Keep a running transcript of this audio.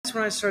that's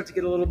when I start to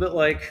get a little bit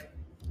like,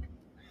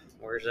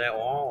 where's that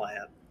wall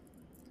at?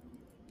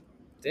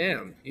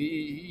 Damn,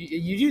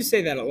 you do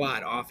say that a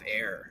lot off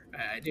air.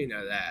 I do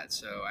know that.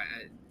 So,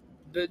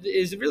 but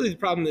is it really the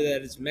problem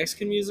that it's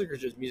Mexican music or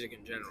just music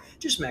in general?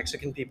 Just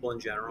Mexican people in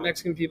general.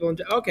 Mexican people.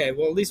 Okay,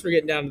 well, at least we're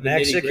getting down to the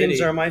Mexicans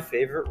nitty-gritty. are my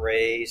favorite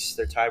race.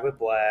 They're tied with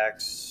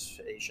blacks.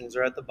 Asians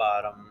are at the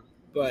bottom.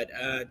 But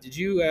did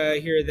you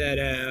hear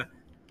that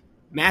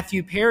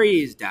Matthew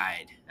Perry's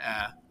died?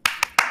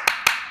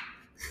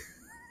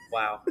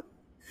 Wow.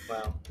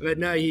 But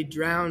no, he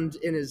drowned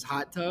in his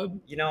hot tub.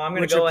 You know, I'm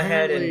going Which to go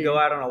ahead and apparently- go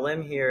out on a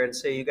limb here and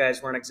say you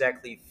guys weren't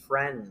exactly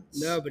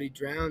friends. No, but he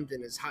drowned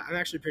in his hot. I'm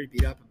actually pretty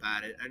beat up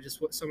about it. I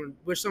just wish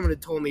someone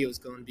had told me it was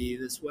going to be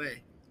this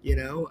way. You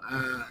know,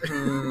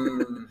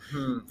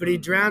 but he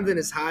drowned in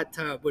his hot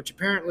tub, which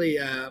apparently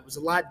was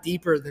a lot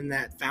deeper than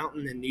that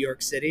fountain in New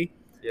York City.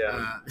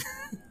 Yeah.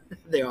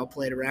 They all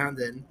played around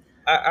in.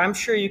 I'm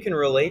sure you can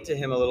relate to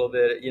him a little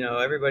bit. You know,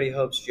 everybody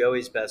hopes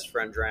Joey's best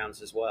friend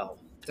drowns as well.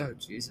 Oh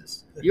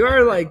Jesus! You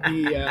are like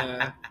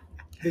the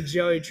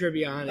Joey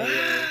Tribbiani.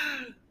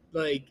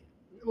 Like,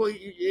 well,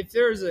 if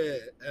there's a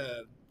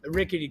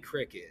Rickety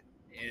Cricket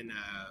in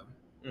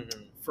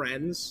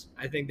Friends,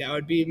 I think that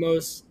would be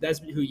that's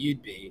who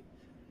you'd be.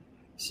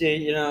 See,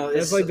 you know,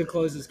 That's like the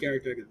closest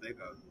character I could think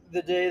of.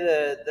 The day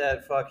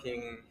that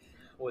fucking,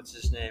 what's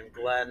his name,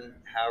 Glenn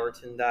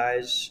Howerton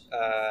dies,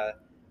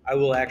 I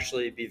will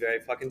actually be very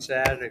fucking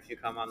sad. And if you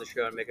come on the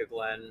show and make a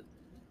Glenn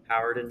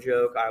Howerton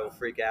joke, I will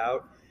freak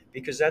out.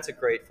 Because that's a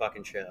great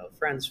fucking show.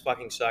 Friends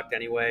fucking sucked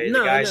anyway. The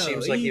guy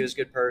seems like he was a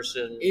good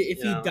person. If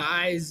he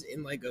dies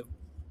in like a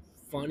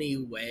funny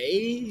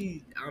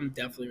way, I'm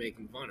definitely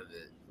making fun of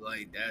it.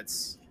 Like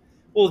that's.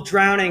 Well,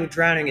 drowning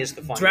is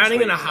the funniest.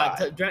 Drowning in a hot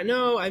tub.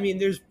 No, I mean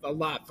there's a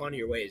lot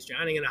funnier ways.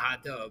 Drowning in a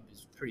hot tub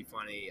is pretty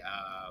funny.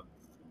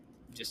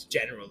 Just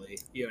generally,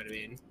 you know what I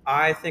mean.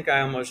 I think I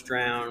almost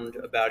drowned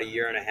about a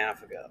year and a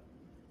half ago.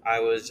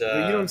 I was.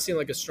 You don't seem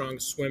like a strong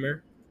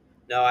swimmer.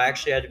 No, I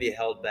actually had to be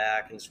held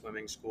back in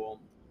swimming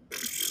school.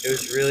 It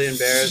was really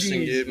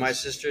embarrassing, dude. My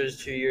sister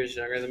is 2 years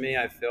younger than me.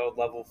 I failed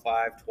level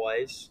 5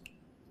 twice.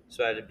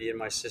 So I had to be in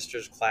my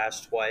sister's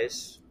class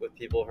twice with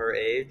people her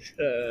age.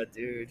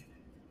 Dude.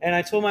 And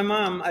I told my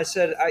mom, I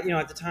said, at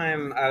the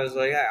time, I was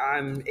like,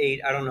 I'm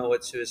 8. I don't know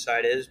what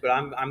suicide is, but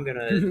I'm going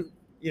to,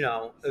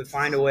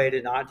 find a way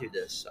to not do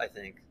this, I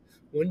think.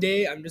 One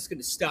day, I'm just going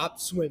to stop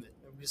swimming.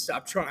 I'm going to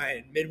stop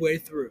trying midway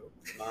through.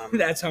 Mom,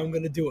 that's how I'm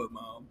going to do it,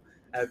 Mom.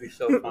 That'd be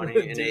so funny.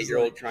 An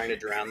 8-year-old trying to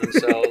drown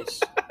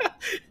themselves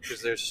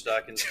because they're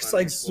stuck in just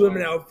like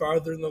swimming out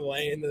farther in the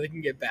lane than they can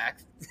get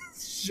back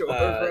shore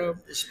from.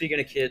 Speaking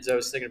of kids, I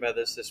was thinking about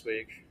this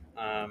week.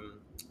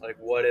 Like,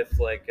 what if,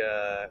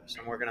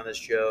 so I'm working on this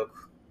joke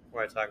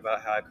where I talk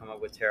about how I come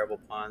up with terrible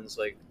puns,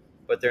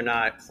 but they're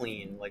not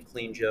clean. Like,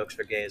 clean jokes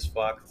are gay as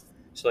fuck.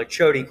 So, like,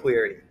 Chody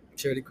Query.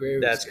 Chody Query.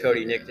 That's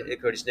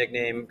Cody's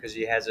nickname because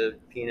he has a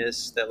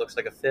penis that looks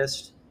like a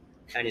fist,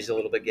 and he's a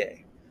little bit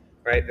gay.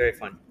 Right? Very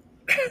funny.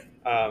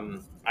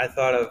 I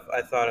thought of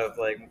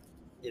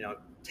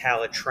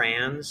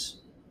Talatrans.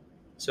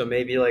 So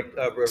maybe like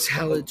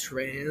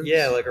Talatrans.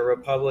 Yeah, like a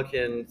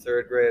Republican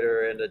third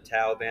grader and a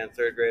Taliban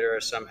third grader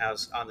are somehow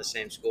on the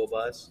same school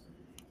bus,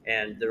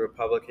 and the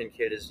Republican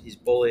kid he's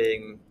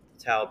bullying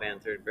the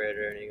Taliban third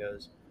grader, and he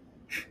goes,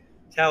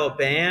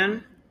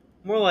 "Taliban,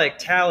 more like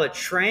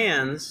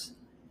Talatrans,"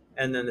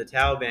 and then the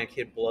Taliban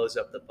kid blows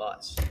up the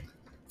bus.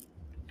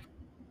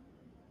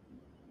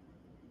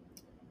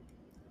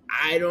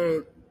 I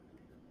don't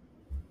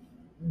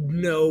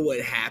know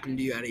what happened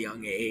to you at a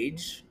young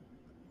age.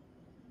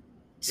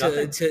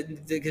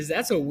 Because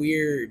that's a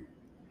weird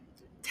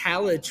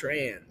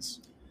Talatrans.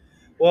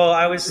 Well,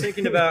 I was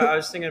thinking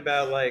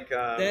about like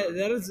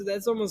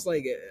that's almost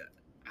like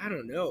I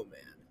don't know,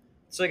 man.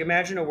 It's like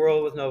imagine a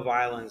world with no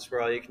violence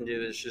where all you can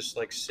do is just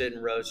like sit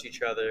and roast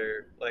each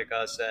other like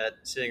us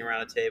sitting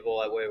around a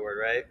table at Wayward,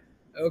 right?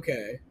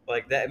 Okay.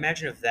 Like that.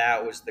 Imagine if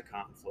that was the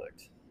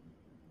conflict.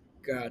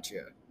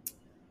 Gotcha.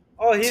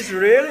 Oh, he's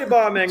really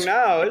bombing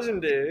now,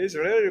 isn't he? He's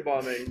really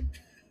bombing.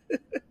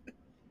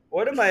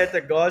 What am I at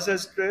the Gaza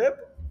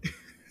Strip?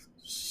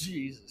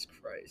 Jesus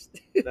Christ.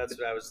 That's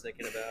what I was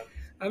thinking about.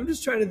 I'm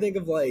just trying to think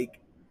of like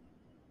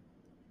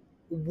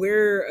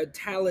where a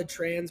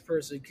Talatrans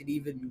person could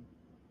even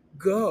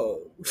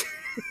go.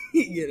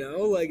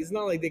 Like it's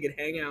not like they could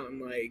hang out in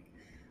like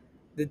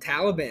the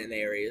Taliban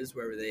areas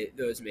wherever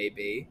those may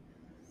be.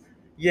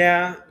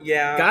 Yeah.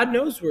 God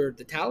knows where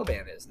the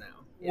Taliban is now.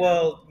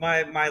 Well,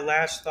 my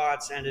last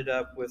thoughts ended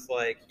up with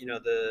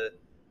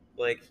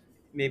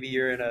maybe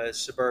you're in a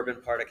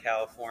suburban part of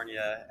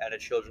California at a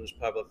children's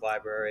public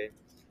library,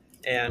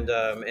 and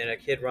a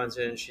kid runs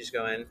in and she's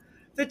going,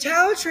 "The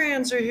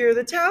Talatrans are here!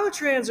 The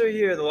Talatrans are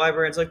here!" The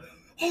librarian's like,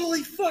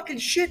 "Holy fucking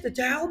shit! The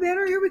Taliban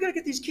are here! We gotta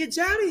get these kids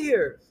out of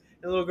here!"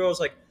 And the little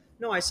girl's like,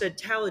 "No, I said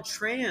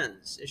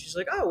Talatrans." And she's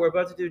like, "Oh, we're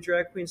about to do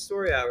drag queen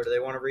story hour. Do they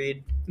want to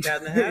read Cat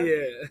in the Hat?"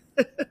 Yeah.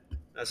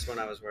 That's what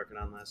I was working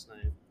on last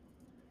night.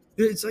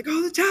 It's like,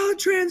 oh, the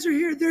Talatrans are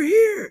here. They're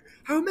here.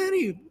 How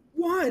many?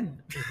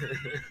 One.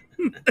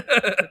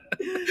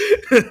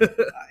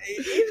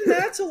 Even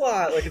that's a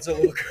lot. Like it's a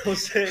little girl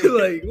saying.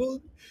 Like,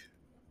 well,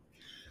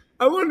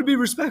 I wanted to be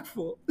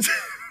respectful.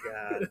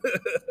 God.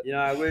 You know,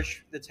 I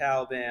wish the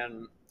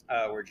Taliban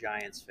were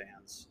Giants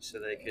fans so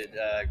they could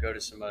go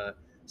to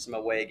some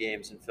away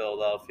games in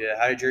Philadelphia.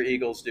 How did your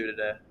Eagles do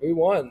today? We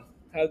won.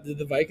 How did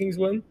the Vikings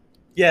win?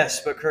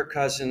 Yes, but Kirk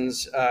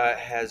Cousins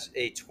has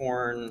a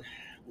torn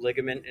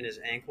ligament in his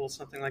ankle,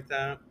 something like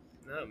that.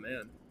 Oh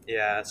man.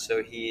 Yeah,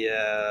 so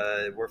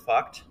we're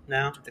fucked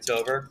now. It's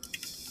over.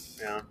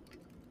 Yeah.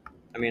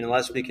 I mean,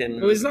 unless we can.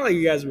 Well, it's not like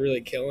you guys were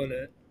really killing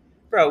it.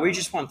 Bro, we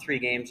just won 3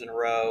 games in a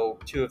row.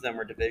 2 of them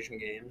were division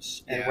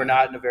games, and Yeah. we're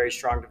not in a very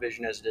strong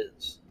division as it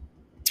is.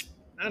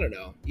 I don't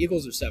know.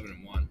 Eagles are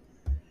 7-1.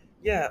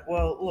 Yeah,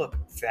 well, look,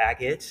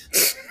 faggot.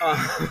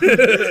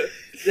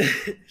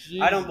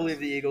 I don't believe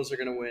the Eagles are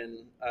going to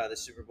win the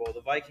Super Bowl.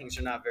 The Vikings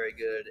are not very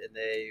good, and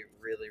they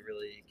really,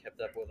 really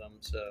kept up with them.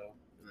 So,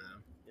 No.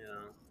 you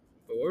know.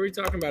 But what were we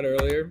talking about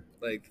earlier?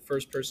 Like the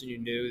first person you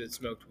knew that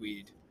smoked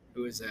weed.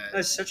 Who was that?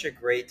 That's such a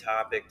great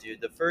topic, dude.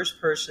 The first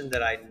person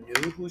that I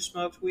knew who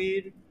smoked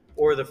weed,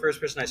 or the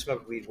first person I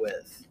smoked weed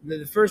with?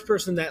 The first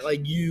person that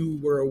like you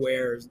were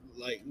aware,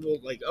 like, well,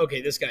 like,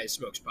 okay, this guy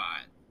smokes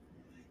pot.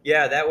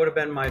 Yeah, that would have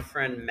been my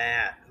friend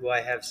Matt, who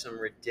I have some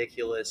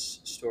ridiculous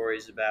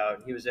stories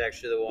about. He was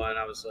actually the one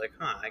I was like,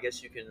 I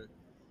guess you can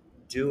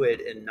do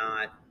it and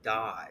not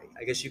die.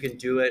 I guess you can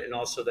do it and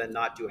also then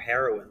not do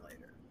heroin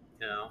later.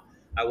 You know,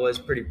 I was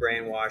pretty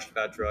brainwashed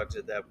about drugs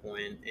at that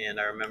point, and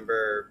I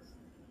remember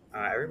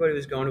everybody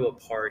was going to a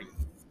party,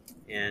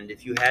 and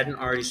if you hadn't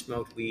already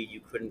smoked weed, you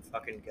couldn't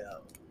fucking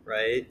go,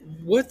 right?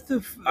 What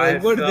the? I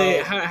What do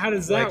they? felt How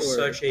does that Like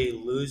work? such a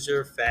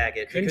loser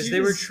faggot Couldn't because you they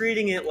were just-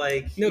 treating it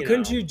like No, you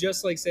couldn't know, you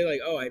just like say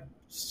like, oh, I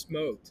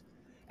smoked?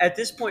 At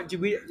this point, do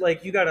we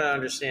like? You gotta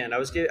understand.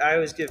 I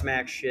always give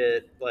Max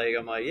shit. Like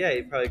I'm like, yeah,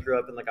 he probably grew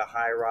up in like a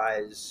high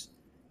rise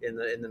in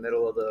the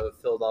middle of the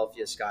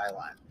Philadelphia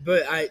skyline.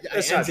 But I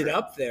That's not ended true.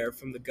 up there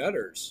from the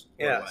gutters.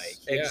 or Yes, like,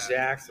 yeah.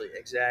 exactly.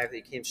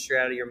 It came straight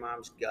out of your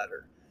mom's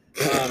gutter.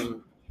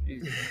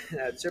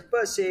 That's her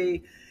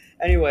pussy.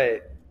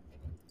 Anyway,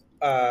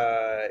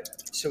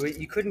 so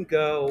you couldn't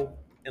go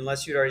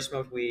unless you'd already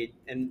smoked weed.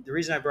 And the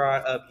reason I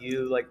brought up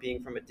you, like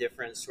being from a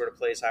different sort of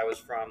place I was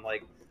from,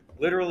 like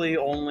literally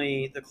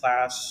only the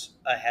class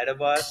ahead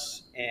of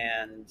us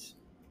and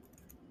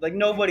like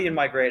nobody in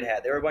my grade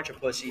had. They were a bunch of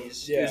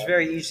pussies. It was Yeah.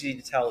 very easy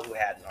to tell who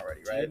hadn't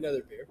already, Do you right? need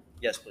another beer?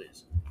 Yes,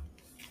 please.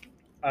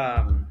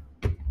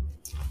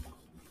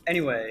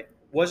 Anyway,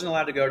 wasn't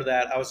allowed to go to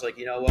that. I was like,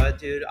 you know what,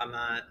 dude? I'm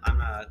not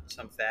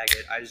some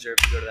faggot. I deserve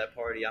to go to that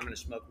party. I'm gonna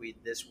smoke weed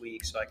this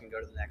week so I can go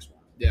to the next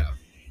one. Yeah.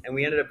 And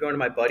we ended up going to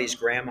my buddy's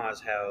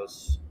grandma's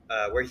house,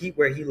 where he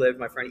lived,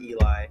 my friend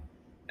Eli,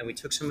 and we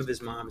took some of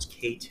his mom's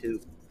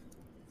K2.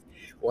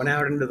 Went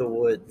out into the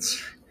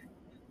woods.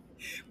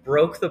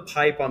 Broke the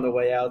pipe on the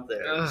way out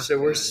there. Oh, so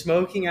we're God.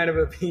 smoking out of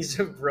a piece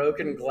of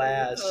broken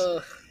glass.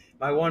 Ugh.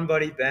 My one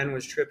buddy Ben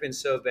was tripping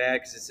so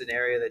bad because it's an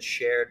area that's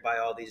shared by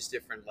all these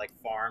different like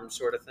farm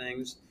sort of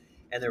things,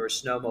 and there were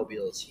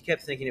snowmobiles. He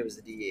kept thinking it was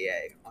the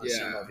DEA on Yeah.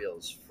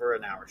 snowmobiles for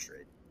an hour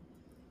straight.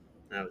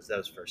 That was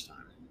the first time.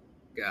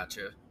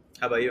 Gotcha.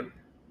 How about you?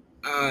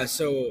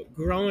 So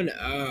growing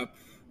up,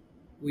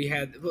 we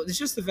had. Well, it's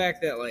just the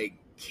fact that like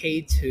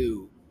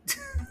K2.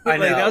 I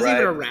know, like, that was right?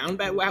 even around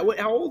back.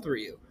 How old were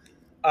you?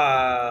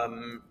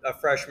 A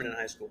freshman in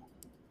high school.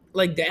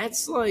 Like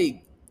that's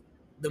like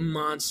the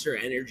Monster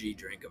Energy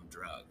drink of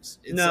drugs.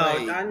 It's No,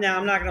 like,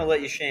 I'm not gonna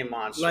let you shame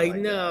Monster. like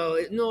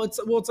that. no,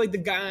 it's like the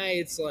guy.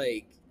 It's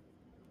like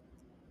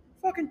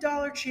Fucking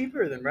 $1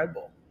 cheaper than Red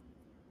Bull.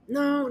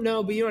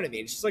 no, but you know what I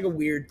mean. It's just like a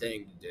weird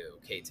thing to do.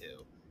 K2.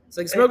 It's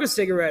like smoke a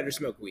cigarette or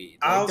smoke weed.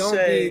 Like, I'll don't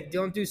say-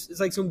 don't do. It's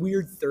like some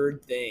weird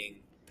third thing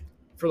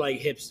for like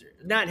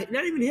hipsters. Not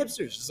even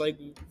hipsters. It's like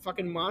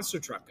fucking monster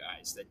truck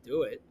guys that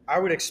do it. I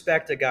would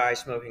expect a guy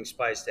smoking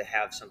spice to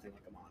have something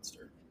like a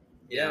Monster.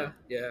 You know?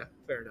 Yeah,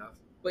 fair enough.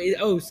 Wait,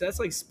 so that's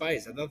like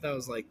spice. I thought that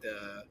was like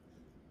the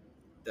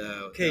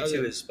K2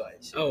 other- is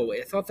spice. Oh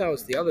wait, I thought that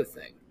was the other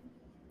thing.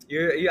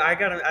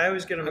 I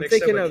always get them I'm mixed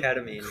up thinking with of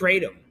ketamine.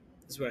 kratom.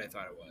 Is what I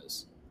thought it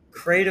was.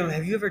 Kratom.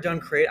 Have you ever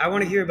done kratom? I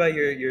want to hear about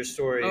your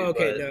story. Oh,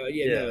 okay, but,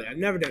 no, I've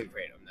never done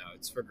kratom. No,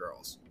 it's for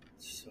girls.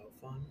 So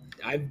fun.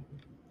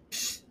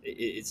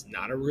 It's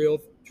not a real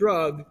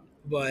drug,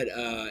 but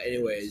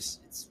anyways,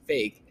 it's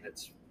fake.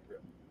 That's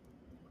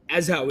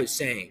As I was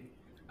saying,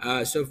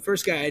 so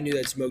first guy I knew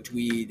that smoked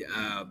weed,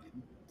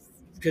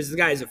 because the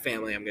guy has a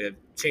family. I'm gonna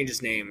change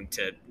his name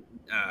to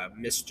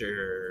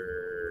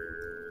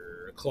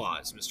Mr.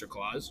 Claus. Mr.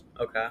 Claus.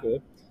 okay.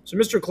 Cool. So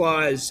Mr.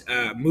 Claus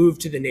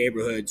moved to the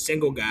neighborhood.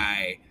 Single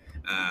guy,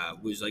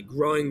 was like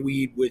growing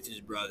weed with his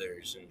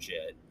brothers and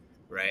shit,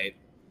 right?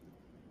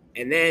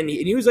 And then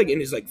he was like in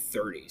his like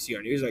 30s,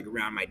 and he was like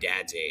around my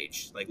dad's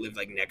age, like lived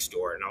like next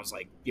door, and I was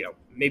like,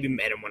 maybe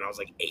met him when I was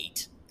like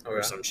 8 or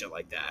Okay. some shit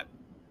like that.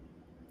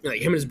 Like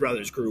him and his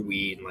brothers grew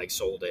weed and like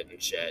sold it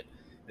and shit.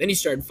 Then he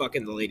started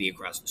fucking the lady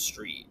across the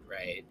street,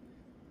 right?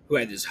 Who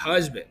had this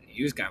husband.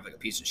 He was kind of like a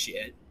piece of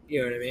shit. You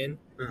know what I mean?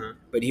 Uh-huh.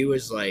 But he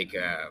was like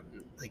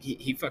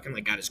he fucking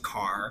like got his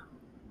car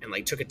and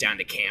like took it down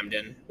to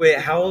Camden. Wait,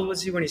 how old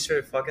was he when he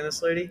started fucking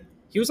this lady?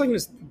 He was like in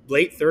his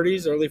late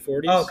 30s, early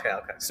 40s. Oh, okay.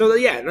 So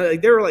yeah, no,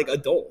 like they were like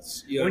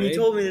adults. You know When what you I mean?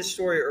 told me this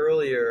story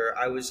earlier,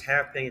 I was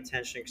half paying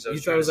attention because I You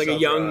was thought it trying was to like a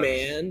sell young drugs.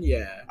 man.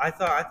 Yeah. I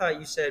thought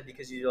you said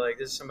because you were like,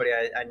 this is somebody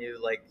I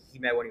knew, like he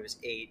met when he was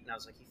 8, and I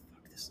was like, he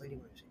fucked this lady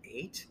when he was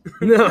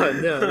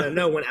 8?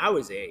 No. When I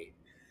was 8,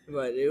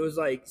 but it was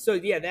like so.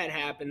 Yeah, that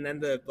happened. Then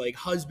the like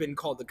husband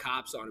called the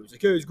cops on him. He was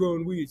like, "Hey, he's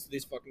growing weed." So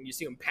this fucking you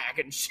see him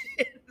packing shit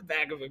in the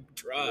back of a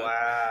truck.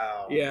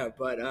 Wow. Yeah,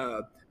 but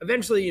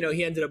eventually,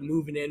 he ended up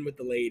moving in with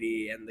the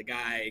lady, and the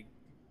guy,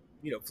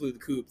 flew the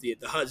coop. The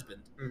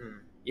husband. Mm-hmm.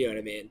 You know what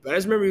I mean? But I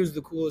just remember he was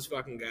the coolest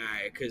fucking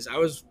guy because I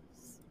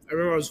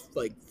remember I was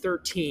like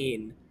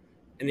 13,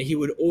 and he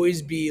would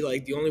always be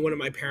like the only one of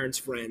my parents'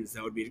 friends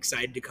that would be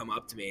excited to come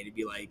up to me and he'd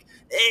be like,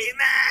 "Hey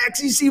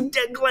Max, you see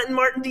Glenn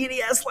Martin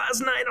DDS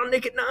last night on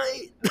Nick at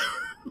Night?"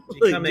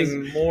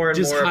 Becoming more and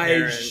just more high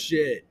apparent as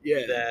shit.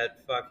 Yeah.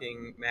 that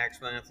fucking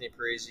Maxwell Anthony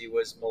Parisi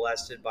was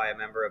molested by a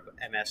member of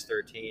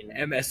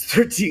MS-13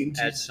 MS-13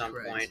 at Jesus some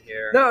Christ. point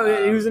here.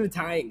 No, he was an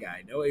Italian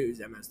guy. No way he was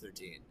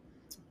MS-13.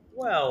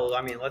 Well,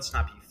 I mean, let's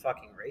not be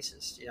fucking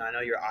racist. I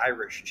know you're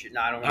Irish and shit.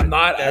 No, I don't. I'm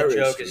not that Irish.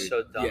 joke dude. is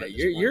so dumb. Yeah, at this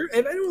you're.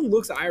 point. If anyone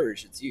looks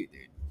Irish, it's you,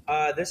 dude.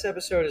 This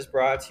episode is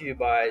brought to you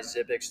by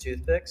Zippix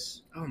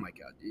Toothpicks. Oh my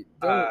god, dude.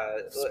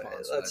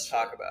 Let's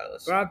talk about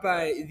it. Brought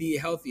by the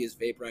healthiest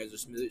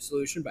vaporizer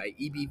solution by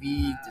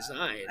EBV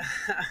Design.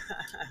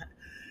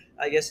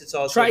 I guess it's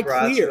also Try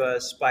brought Clear. to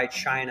us by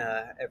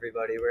China,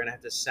 everybody. We're going to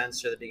have to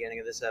censor the beginning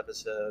of this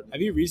episode.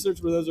 Have you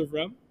researched where those are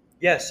from?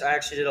 Yes, I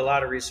actually did a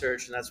lot of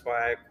research, and that's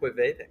why I quit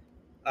vaping.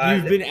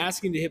 You've been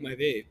asking to hit my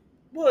vape.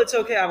 Well, it's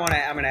okay. I'm going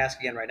to ask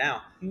again right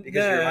now.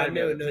 Because you reminded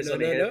me of it. Please let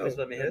me hit it. Please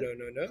let me hit it.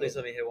 No. Please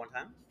let me hit it one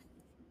time.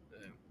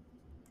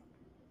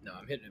 No,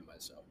 I'm hitting it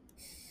myself.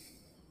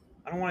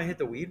 I don't want to hit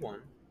the weed one.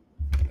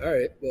 All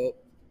right, well.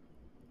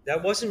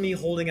 That wasn't me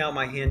holding out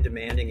my hand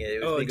demanding it.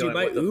 It was me going,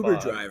 my what the Uber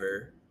fuck?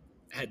 driver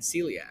had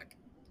celiac.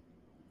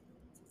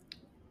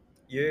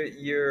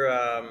 You're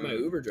My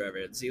Uber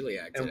driver had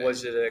celiac and today.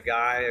 was it a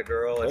guy, a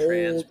girl, a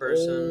trans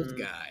person? Old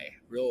guy.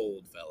 Real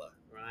old fella.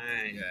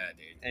 Right. Yeah,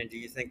 dude. And do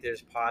you think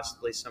there's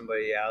possibly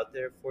somebody out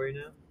there for you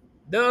now?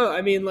 No,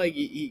 I mean, like,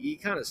 he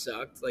kind of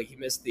sucked. Like, he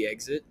missed the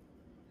exit.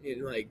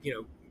 And, like,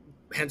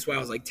 hence why I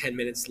was, like, 10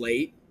 minutes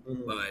late.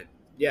 Mm-hmm. But,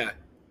 yeah.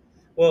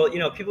 Well,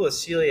 people with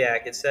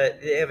celiac, it's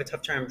that they have a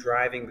tough time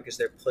driving because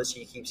their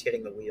pussy keeps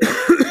hitting the wheel.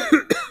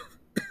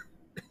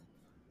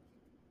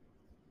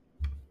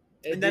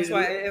 And that's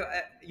why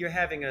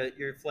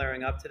you're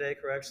flaring up today,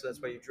 correct? So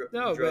that's why you took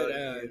an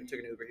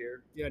Uber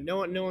here. Yeah,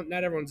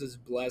 not everyone's as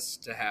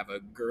blessed to have a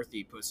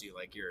girthy pussy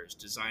like yours,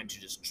 designed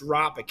to just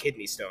drop a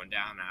kidney stone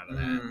down out of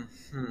that.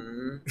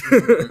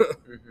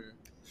 Mm-hmm.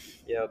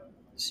 Yep.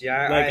 See,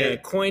 a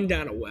coin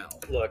down a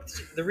well. Look,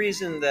 the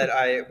reason that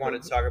I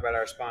wanted to talk about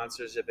our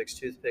sponsor, Zippix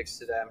Toothpicks,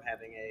 today, I'm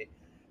having a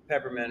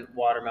peppermint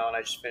watermelon.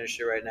 I just finished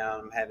it right now.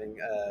 I'm having,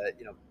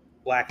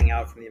 blacking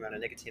out from the amount of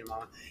nicotine I'm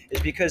on,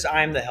 is because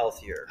I'm the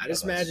healthier. I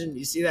just imagine,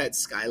 you see that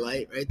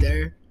skylight right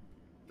there?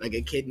 Like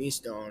a kidney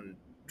stone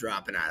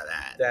dropping out of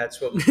that.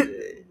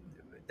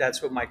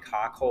 That's what my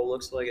cock hole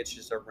looks like. It's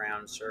just a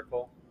round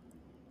circle.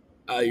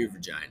 Oh, your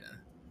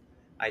vagina.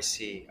 I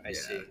see.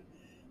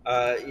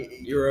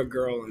 You're a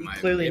girl in my. You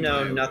clearly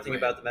know nothing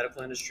about the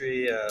medical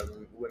industry.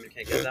 Women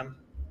can't get them.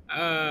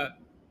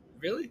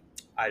 Really?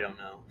 I don't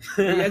know.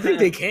 Yeah, I think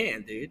they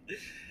can, dude.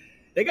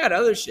 They got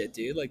other shit,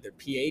 dude, like their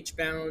pH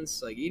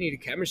balance. Like, you need a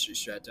chemistry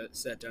set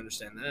to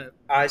understand that.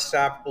 I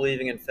stopped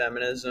believing in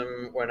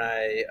feminism when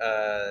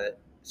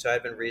so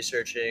I've been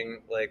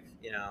researching,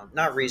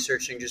 not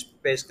researching,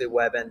 just basically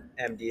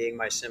WebMDing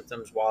my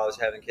symptoms while I was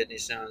having kidney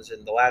stones.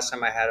 And the last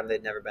time I had them,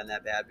 they'd never been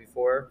that bad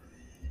before.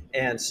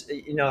 And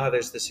you know how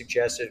there's the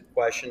suggested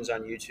questions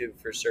on YouTube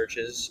for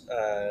searches?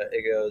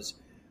 It goes,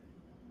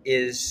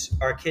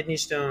 are kidney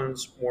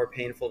stones more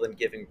painful than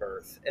giving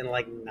birth? And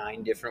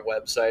 9 different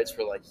websites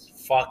were like,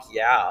 fuck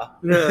yeah.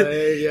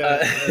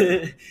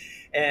 Yeah.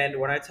 And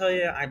when I tell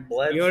you I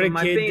bled from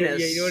my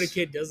penis. You know what a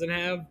kid doesn't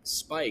have?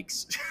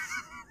 Spikes.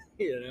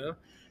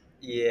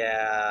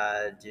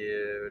 Yeah,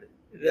 dude.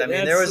 I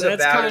mean, there was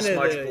about as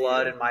much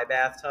blood in my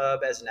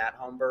bathtub as an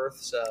at-home birth.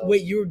 So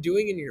wait, you were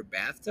doing it in your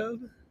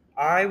bathtub?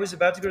 I was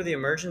about to go to the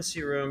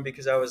emergency room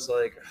because I was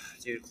like,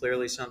 dude,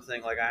 clearly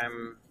something,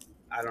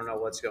 I don't know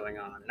what's going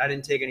on. And I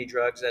didn't take any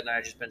drugs that night.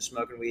 I just been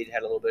smoking weed,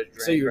 had a little bit of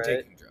drink. So you were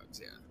taking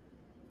drugs,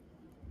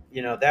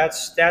 yeah.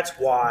 That's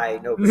why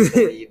nobody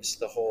believes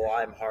the whole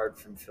 "I'm hard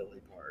from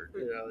Philly" part.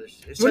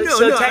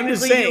 So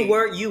technically,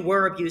 you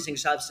were abusing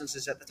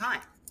substances at the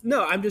time.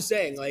 No, I'm just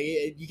saying,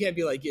 you can't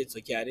be like, it's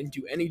like, yeah, I didn't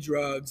do any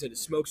drugs, I had to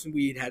smoke some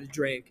weed, had a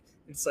drink.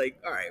 It's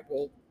like, all right,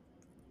 well,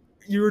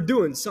 you were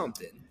doing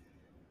something.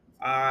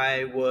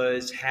 I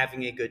was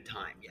having a good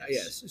time,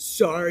 yes.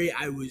 Sorry,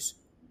 I was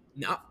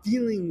not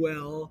feeling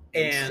well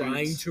and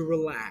trying to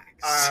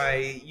relax.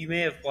 You may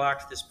have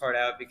blocked this part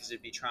out because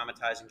it'd be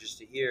traumatizing just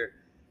to hear.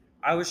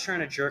 I was trying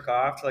to jerk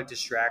off to like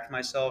distract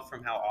myself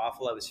from how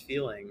awful I was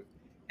feeling,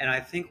 and I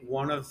think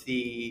one of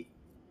the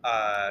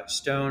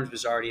stones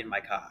was already in my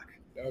cock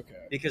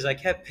Okay. because I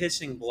kept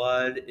pissing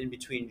blood in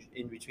between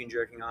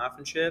jerking off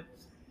and shit.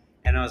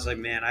 And I was like,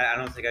 man, I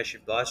don't think I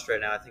should bust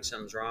right now. I think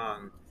something's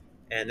wrong.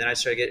 And then I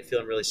started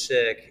feeling really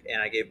sick,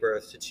 and I gave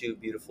birth to 2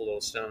 beautiful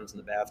little stones in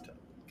the bathtub.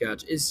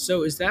 Gotcha.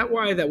 Is that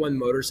why that one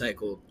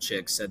motorcycle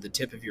chick said the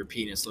tip of your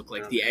penis looked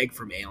like the egg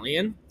from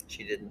Alien?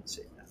 She didn't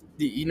say that.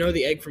 You know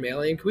the egg from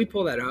Alien? Can we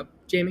pull that up,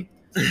 Jamie?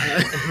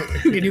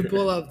 Can you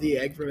pull up the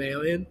egg from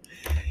Alien?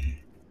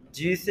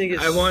 Do you think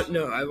it's... I want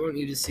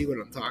you to see what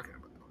I'm talking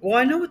about. Well,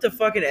 I know what the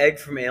fucking egg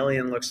from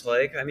Alien looks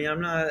like. I mean,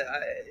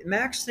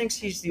 Max thinks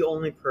he's the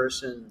only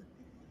person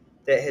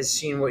that has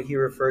seen what he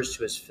refers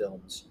to as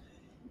films.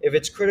 If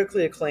it's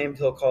critically acclaimed,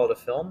 he'll call it a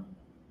film.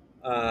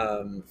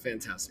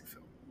 Fantastic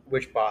film.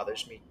 Which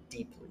bothers me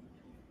deeply.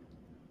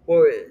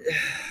 Well,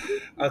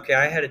 okay,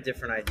 I had a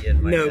different idea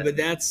in my head. But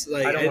that's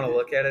like... I don't want to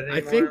look at it anymore.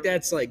 I think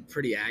that's like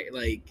pretty...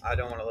 like I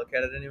don't want to look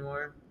at it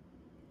anymore.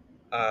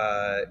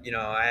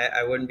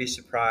 I wouldn't be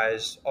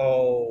surprised.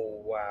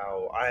 Oh,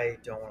 wow. I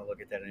don't want to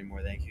look at that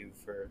anymore. Thank you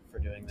for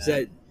doing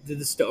that. Did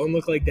the stone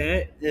look like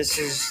that? This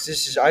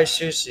is I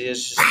seriously,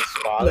 it's just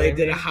bothering like,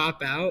 did me. it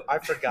hop out? I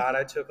forgot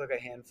I took like a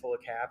handful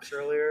of caps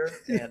earlier,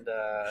 and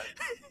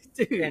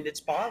and it's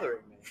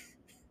bothering me,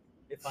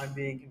 if I'm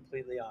being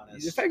completely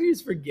honest. The fact you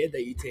just forget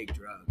that you take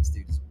drugs,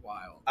 dude, is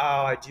wild.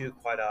 Oh, I do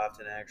quite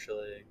often,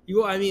 actually.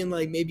 I mean,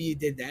 like, maybe you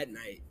did that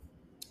night.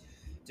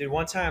 Dude,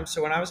 one time,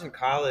 so when I was in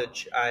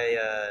college,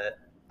 I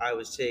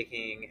was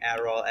taking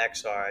Adderall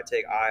XR. I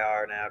take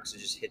IR now because it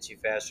just hits you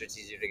faster. It's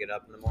easier to get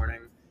up in the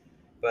morning.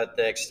 But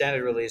the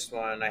extended release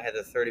one, I had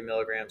the 30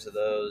 milligrams of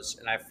those,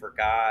 and I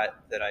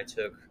forgot that I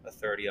took a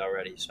 30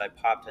 already. So I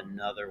popped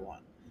another one.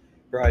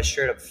 Bro, I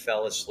straight up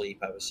fell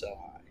asleep. I was so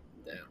high.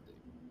 Damn, dude.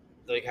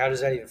 Like, how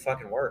does that even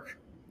fucking work?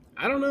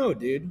 I don't know,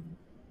 dude.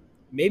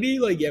 Maybe,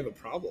 like, you have a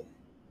problem.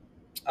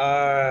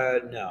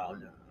 No.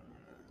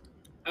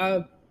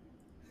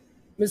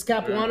 Ms.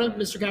 Capuana,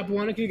 Mr.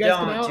 Capuana, can you guys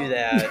come out? Don't do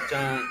that.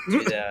 Don't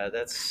do that.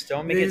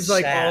 Don't make it sad.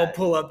 Like all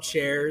pull up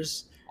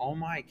chairs. Oh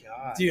my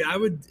god, dude!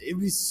 It'd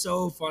be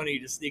so funny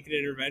to sneak an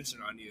intervention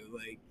on you.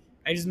 Like,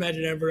 I just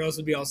imagine everyone else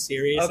would be all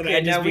serious. Okay,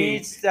 and now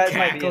that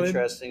might be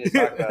interesting to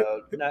talk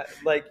about.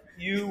 Like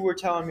you were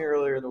telling me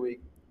earlier in the week.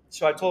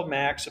 So I told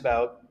Max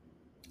about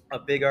a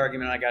big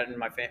argument I got in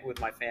with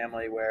my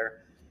family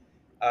where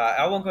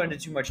I won't go into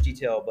too much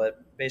detail,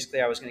 but basically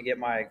I was going to get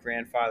my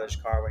grandfather's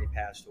car when he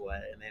passed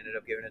away, and they ended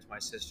up giving it to my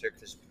sister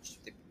because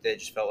they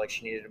just felt like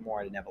she needed it more.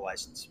 I didn't have a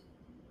license.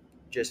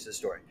 Just the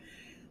story.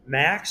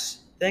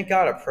 Max, thank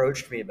God,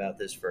 approached me about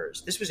this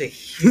first. This was a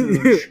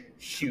huge,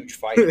 huge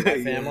fight in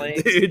my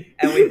family. Yeah,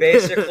 and we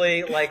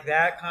basically, like,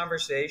 that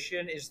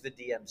conversation is the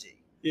DMZ.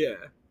 Yeah.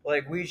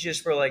 Like, we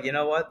just were like, you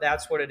know what?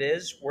 That's what it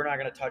is. We're not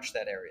going to touch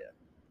that area,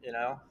 you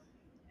know?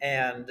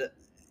 And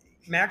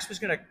Max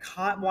was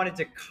wanted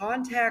to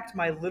contact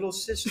my little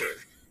sister,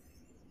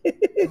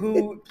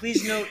 who,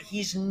 please note,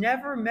 he's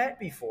never met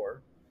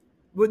before.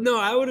 But no,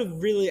 I would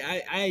have really,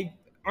 I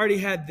already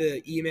had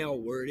the email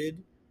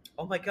worded.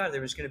 Oh my God,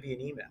 there was going to be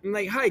an email. I'm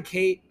like, hi,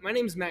 Kate. My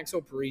name's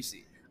Maxwell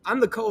Parisi. I'm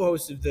the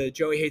co-host of the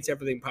Joey Hates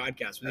Everything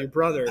podcast with your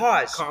brother,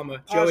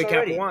 Joey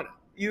Capuana.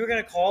 You were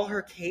going to call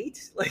her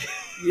Kate? Like,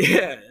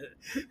 yeah.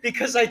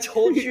 Because I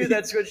told you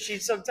that's what she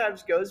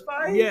sometimes goes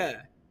by?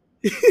 Yeah.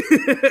 You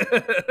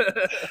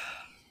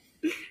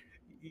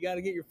got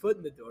to get your foot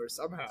in the door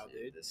somehow,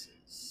 dude. This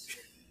is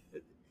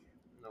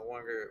no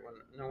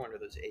wonder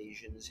those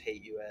Asians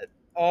hate you at.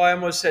 Oh, I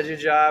almost said your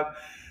job.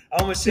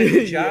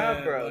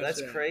 Yeah, bro.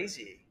 That's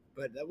crazy.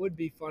 But that would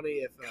be funny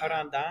if cut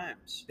on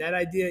dimes. That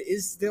idea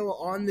is still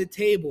on the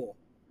table.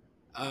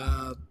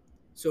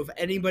 So if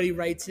anybody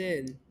writes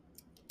in,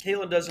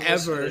 Caitlin doesn't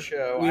listen to the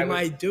show. We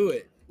might do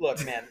it.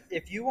 Look, man,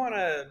 if you want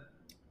to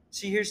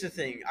see, here's the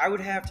thing. I would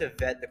have to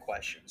vet the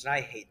questions, and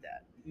I hate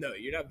that. No,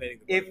 you're not vetting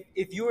the questions.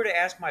 If you were to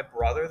ask my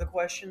brother the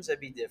questions,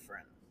 that'd be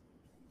different.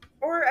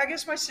 Or I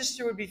guess my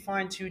sister would be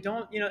fine too.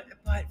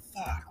 But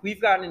fuck,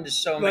 we've gotten into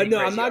so many. But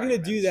no, I'm not going to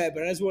do that.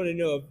 But I just want to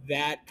know if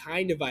that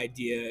kind of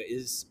idea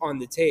is on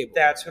the table.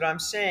 That's what I'm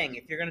saying.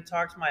 If you're going to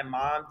talk to my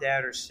mom,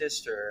 dad, or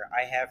sister,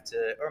 I have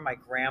to, or my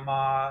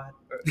grandma,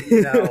 I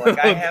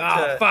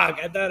have to. Fuck!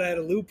 I thought I had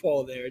a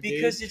loophole there, dude.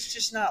 Because it's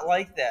just not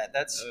like that.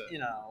 That's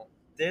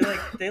they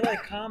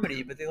like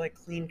comedy, but they like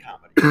clean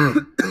comedy.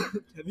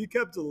 Have you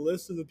kept a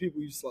list of the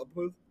people you slept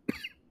with?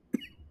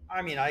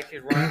 I mean, I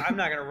could run. I'm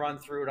not going to run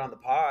through it on the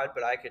pod,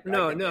 but I could.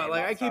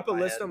 I keep a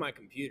list on my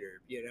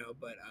computer,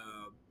 but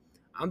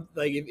I'm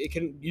like,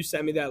 can you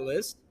send me that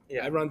list?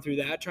 Yeah, I run through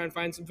that, try and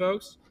find some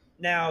folks.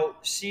 Now,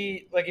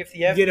 see, like if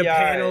the FBI get a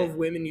panel of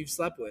women you've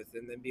slept with,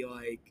 and then be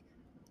like,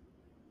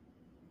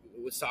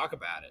 let's talk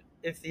about it.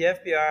 If the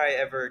FBI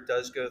ever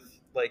does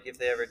if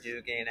they ever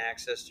do gain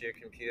access to your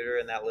computer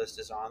and that list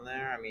is on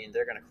there, I mean,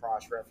 they're going to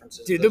cross-reference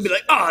it. Dude, they'll be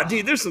like, oh,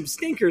 dude, there's some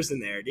stinkers in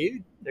there,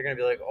 dude. They're going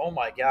to be like, oh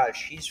my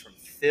gosh, she's from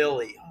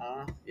Philly,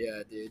 huh?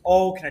 Yeah, dude.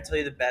 Oh, can I tell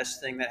you the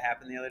best thing that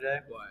happened the other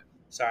day? What?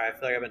 Sorry, I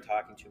feel like I've been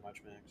talking too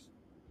much, Max.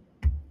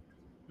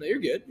 No, you're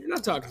good. You're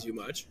not talking too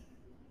much.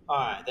 All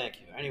right,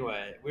 thank you.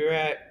 Anyway, we were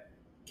at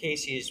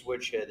Casey's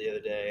Woodshed the other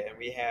day, and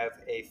we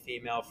have a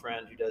female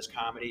friend who does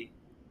comedy,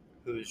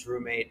 whose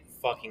roommate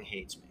fucking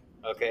hates me.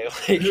 Okay,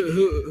 like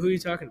Who are you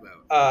talking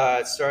about?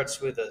 it starts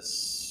with a.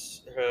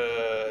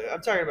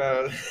 I'm talking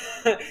about.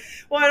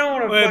 Well, I don't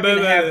want to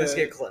fucking have this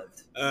get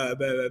clipped.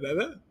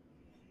 The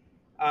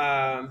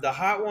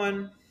hot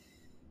one.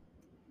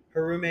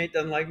 Her roommate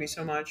doesn't like me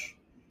so much.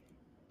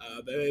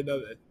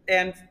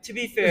 And to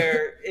be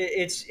fair,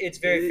 it's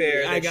very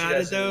fair. I got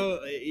it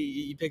though.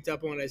 You picked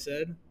up on what I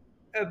said.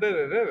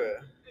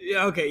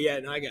 Yeah. Okay. Yeah.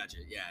 No, I got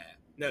you. Yeah.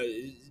 No.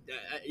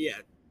 Yeah.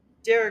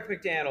 Derek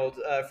McDonald,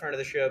 a friend of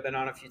the show, been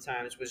on a few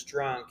times, was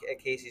drunk at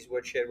Casey's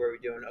Woodshed where we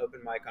do an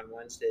open mic on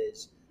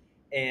Wednesdays.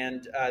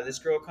 And this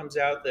girl comes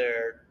out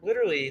there,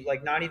 literally,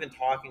 like, not even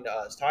talking to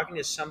us, talking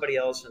to somebody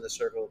else in the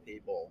circle of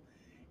people.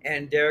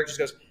 And Derek just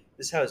goes,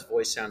 this is how his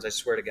voice sounds, I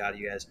swear to God,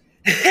 you guys.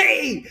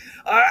 Hey,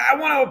 I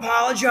want to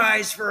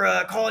apologize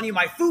for calling you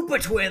my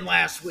Fupa twin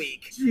last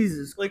week.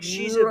 Jesus, like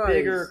she's a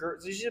bigger girl.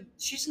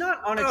 She's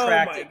not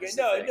unattractive.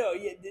 Oh no,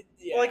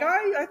 yeah. Like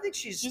I think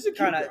she's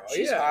kind of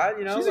hot,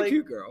 you know. She's a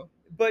cute girl,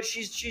 but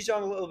she's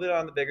on a little bit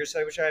on the bigger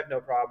side, which I have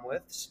no problem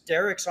with.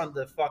 Derek's on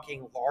the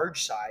fucking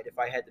large side. If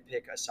I had to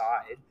pick a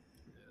side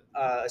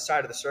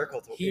of the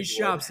circle, he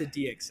shops at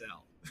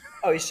DXL.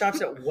 Oh, he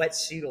shops at Wet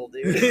Seal,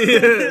 dude.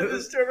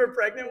 The store for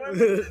pregnant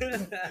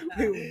women.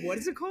 Wait, what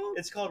is it called?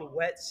 It's called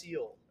Wet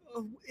Seal.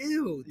 Oh,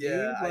 ew, dude.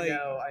 Yeah,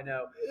 I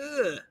know.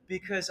 Ugh.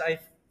 Because I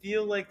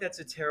feel like that's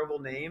a terrible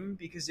name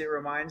because it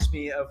reminds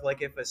me of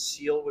like if a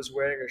seal was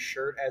wearing a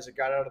shirt as it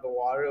got out of the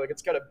water. Like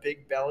it's got a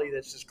big belly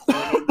that's just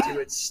clinging to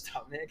its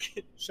stomach.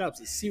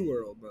 Shops at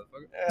SeaWorld,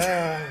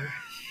 motherfucker.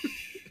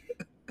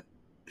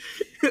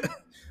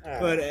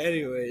 But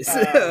anyways,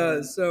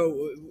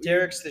 so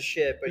Derek's the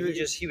shit, but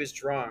he was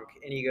drunk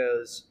and he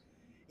goes,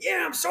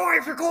 yeah, I'm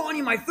sorry for calling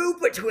you my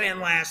Fupa twin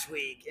last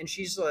week. And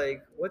she's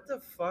like, what the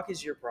fuck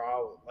is your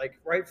problem? Like,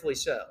 rightfully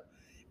so.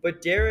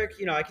 But Derek,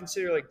 you know, I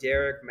consider like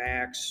Derek,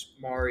 Max,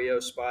 Mario,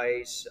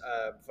 Spice,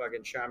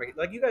 fucking Sean.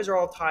 Like, you guys are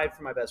all tied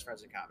for my best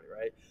friends in comedy,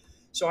 right?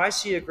 So I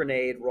see a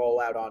grenade roll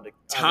out onto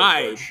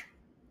tied.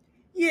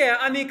 Yeah,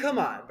 I mean, come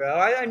on, bro.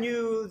 I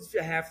knew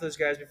half of those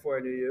guys before I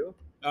knew you.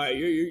 All right,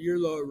 you're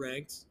lower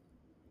ranked.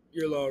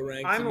 You're lower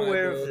ranked. I'm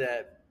aware of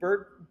that.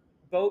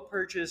 Boat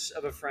purchase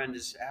of a friend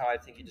is how I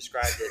think he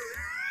described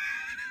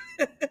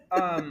it.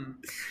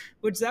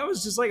 Which that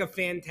was just like a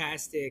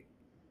fantastic.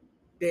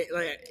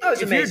 Like,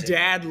 if amazing. Your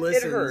dad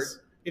listens, it hurt.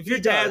 If your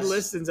dad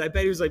listens, I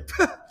bet he was like,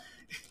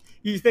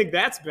 "You think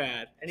that's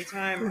bad?"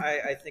 Anytime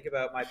I think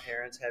about my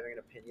parents having an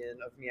opinion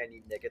of me, I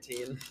need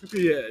nicotine.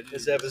 Yeah.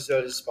 This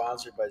episode is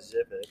sponsored by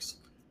Zippix.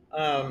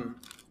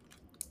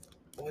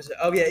 What was it?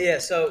 Oh yeah.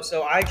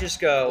 So I just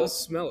go. Those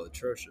smell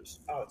atrocious.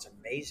 Oh, it's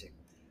amazing.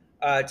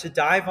 To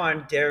dive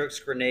on Derek's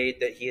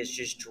grenade that he has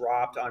just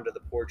dropped onto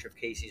the porch of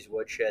Casey's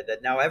Woodshed.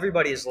 That now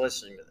everybody is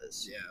listening to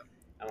this. Yeah.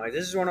 I'm like,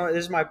 this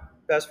is my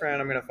best friend.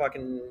 I'm gonna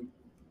fucking,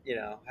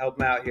 help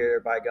him out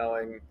here by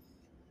going,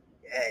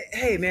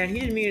 hey man, he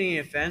didn't mean any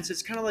offense.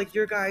 It's kind of like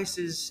your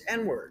guys'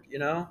 N-word,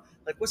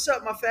 Like, what's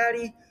up, my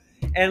fatty?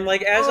 And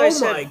like as I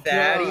said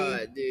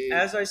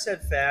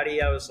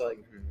fatty, I was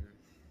like,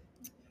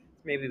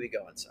 maybe we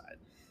go inside,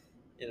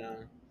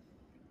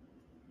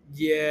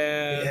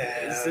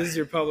 Yeah. Is this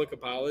your public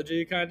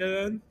apology kind of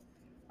then?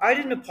 I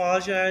didn't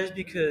apologize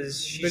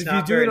because she's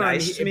not very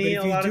nice to me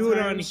a lot of times. If you do it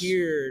on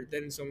here,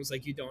 then it's almost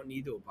like you don't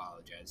need to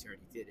apologize. You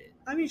already did it.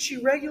 I mean, she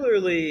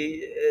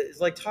regularly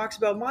talks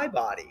about my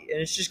body,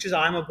 and it's just because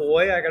I'm a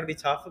boy, I got to be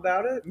tough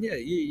about it. Yeah,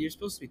 you're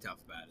supposed to be tough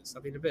about it.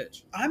 Stop being a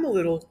bitch. I'm a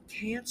little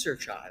cancer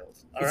child.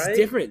 It's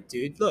different,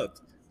 dude.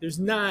 Look,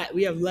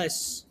 we have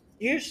less.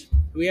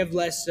 We have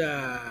less.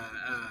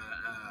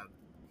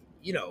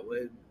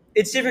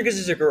 It's different because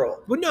it's a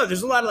girl. Well, no,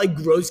 there's a lot of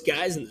gross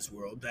guys in this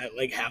world that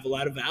have a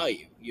lot of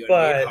value. You know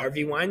what I mean?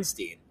 Harvey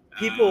Weinstein.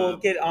 People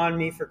get on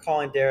me for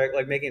calling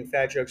Derek, making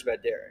fat jokes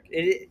about Derek.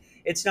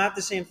 It's not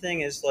the same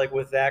thing as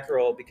with that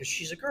girl because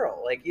she's a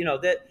girl.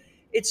 That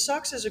it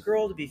sucks as a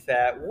girl to be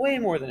fat way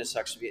more than it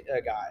sucks to be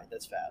a guy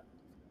that's fat.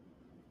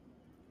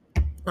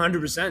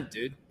 100%,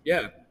 dude.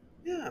 Yeah.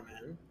 Yeah,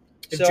 man.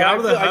 If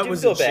Jabba the Hutt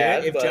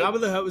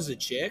was a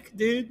chick,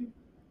 dude,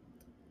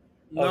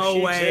 no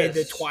way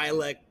the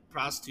Twi'lek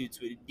prostitutes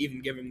would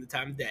even give him the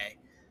time of day.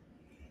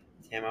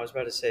 Damn, I was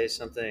about to say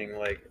something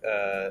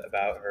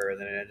about her, and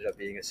then it ended up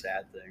being a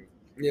sad thing.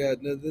 Yeah,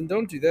 no, then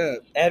don't do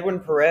that. Edwin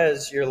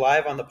Perez, you're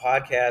live on the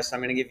podcast. I'm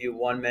going to give you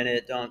 1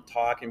 minute. Don't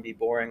talk and be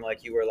boring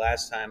like you were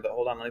last time. But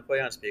hold on, let me put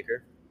you on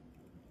speaker.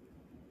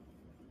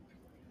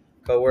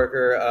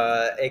 Coworker,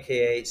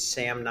 a.k.a.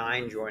 Sam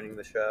 9, joining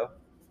the show.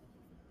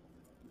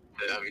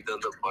 Hey, have you done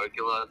the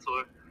parking lot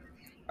tour?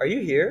 Are you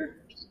here?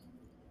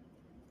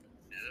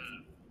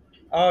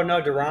 Oh,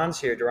 no, Duran's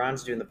here.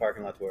 Duran's doing the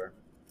parking lot tour.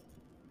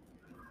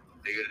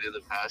 Are you going to do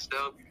the pass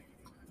down?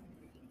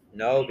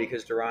 No,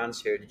 because Duran's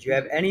here. Did you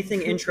have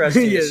anything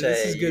interesting to say,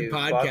 this is good you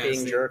podcasting.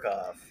 Fucking jerk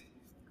off?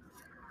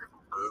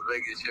 I'm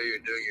making sure you're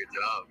doing your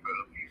job, bro.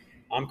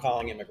 I'm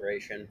calling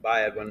immigration.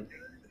 Bye, Edwin.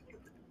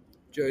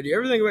 Joe, do you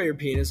ever think about your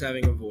penis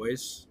having a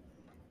voice?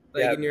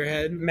 Like Yeah. in your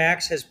head?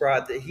 Max has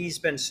brought that. He's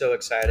been so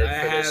excited I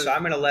for this, have- so I'm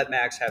going to let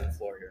Max have the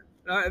floor here.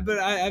 But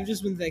I've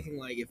just been thinking,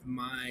 like, if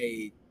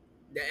my...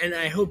 And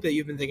I hope that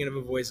you've been thinking of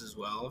a voice as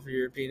well for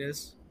your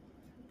penis.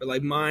 But,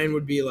 like, mine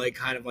would be, like,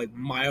 kind of, like,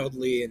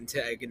 mildly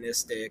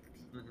antagonistic,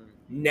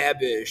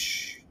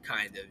 nebbish,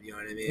 kind of, you know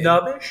what I mean?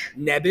 Nubbish?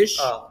 Nebbish.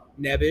 Oh.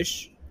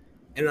 Nebbish.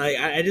 And, like,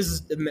 I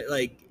just,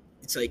 like,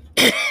 it's like...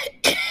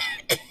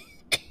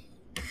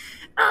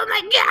 Oh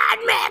my God,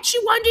 Max,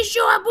 you want to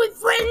show up with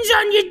friends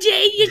on your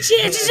date? Your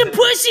chances of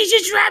pussy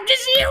just dropped to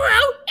 0.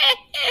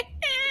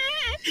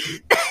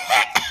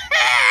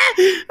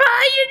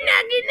 Oh, you're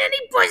not getting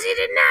any pussy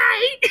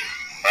tonight.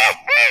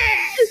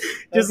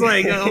 Just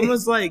like,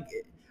 almost like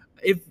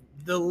if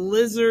the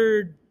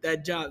lizard,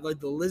 that job, like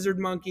the lizard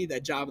monkey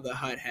that Jabba the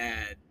Hutt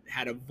had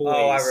a voice.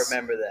 Oh, I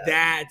remember that.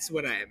 That's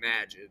what I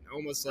imagine.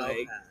 Almost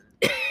like,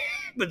 Okay.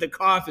 but the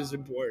cough is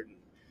important.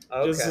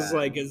 Okay. Just as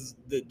like as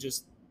the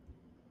just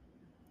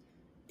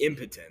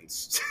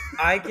impotence.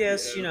 I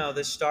guess,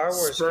 the Star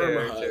Wars Sperm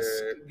character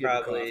husk getting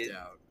probably... coughed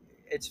out.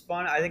 It's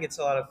fun. I think it's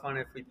a lot of fun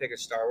if we pick a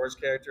Star Wars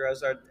character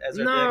as our dick.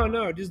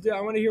 No, just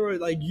I want to hear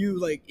what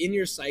you in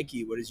your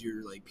psyche. What is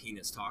your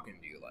penis talking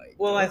to you like?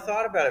 Well, I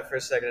thought about it for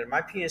a second, and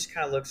my penis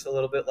kind of looks a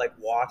little bit like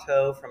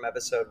Watto from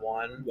Episode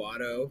 1.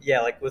 Watto.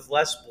 Yeah, like with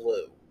less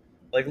blue,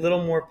 like a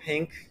little more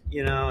pink,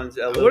 and a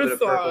little bit of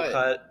purple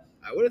cut.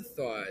 I would have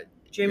thought.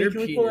 Jamie, your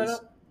can we pull that penis-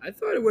 up? I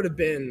thought it would have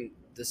been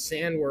the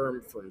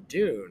sandworm from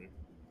Dune.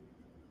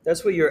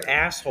 That's what your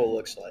asshole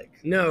looks like.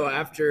 No,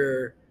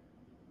 after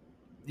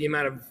the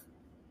amount of.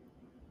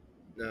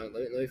 No,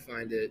 let me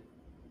find it.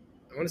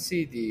 I want to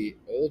see the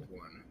old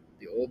one,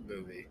 the old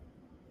movie.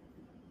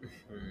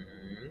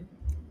 Mm-hmm.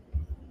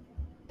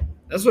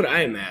 That's what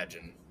I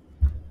imagine.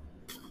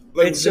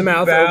 Like It's the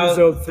mouth about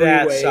opens out three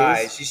that ways.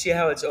 size. You see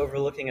how it's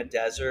overlooking a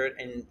desert,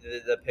 and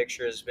the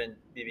picture has been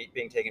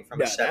being taken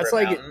from a separate that's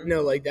like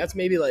mountain? that's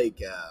maybe like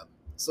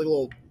it's like a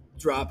little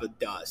drop of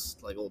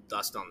dust, like a little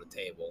dust on the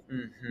table.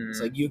 Mm-hmm.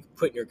 It's like you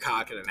putting your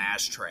cock in an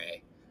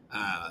ashtray.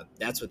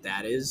 That's what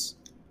that is.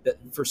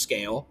 For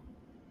scale,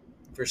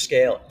 For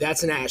scale.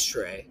 that's an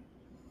ashtray.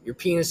 Your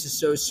penis is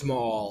so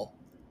small,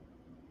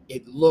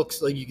 it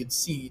looks like you could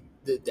see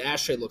the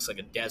ashtray looks like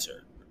a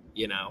desert,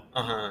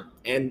 Uh-huh.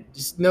 And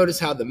just notice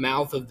how the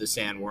mouth of the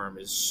sandworm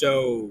is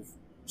so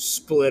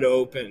split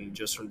open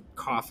just from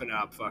coughing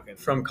up fucking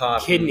From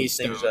coughing kidney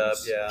things stones, up,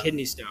 yeah.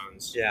 kidney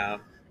stones, Yeah.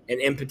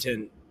 and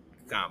impotent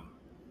cum.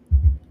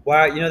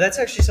 Wow, that's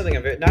actually something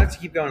not to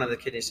keep going on the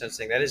kidney stones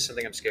thing. That is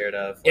something I'm scared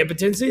of. Like,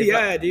 Impotency, if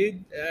yeah,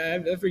 dude,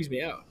 that freaks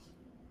me out.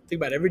 Think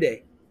about it every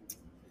day.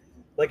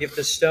 like if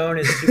the stone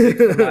is too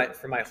big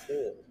for my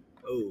hole,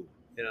 Oh,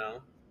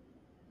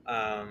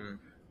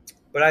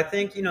 But I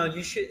think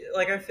you should.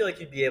 Like, I feel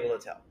like you'd be able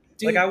to tell.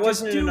 dude, Like, I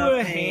wasn't just in do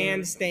enough a pain.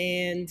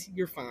 handstand.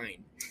 You're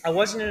fine. I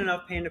wasn't in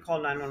enough pain to call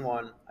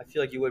 911. I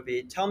feel like you would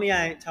be. Tell me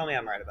I'm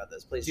right about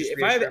this, please. Dude, Just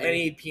if I have reassure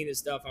me. any penis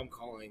stuff, I'm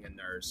calling a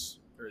nurse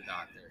or a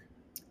doctor.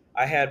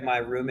 I had my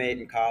roommate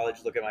in college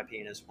look at my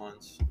penis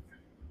once.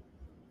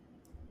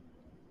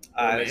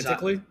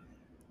 Romantically?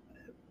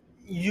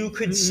 You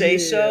could say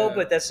so, Yeah.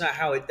 but that's not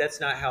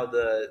how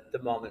the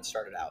moment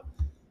started out.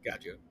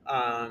 Got you.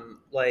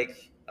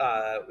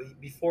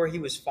 Before he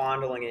was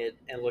fondling it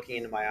and looking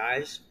into my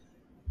eyes,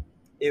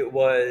 I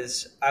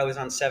was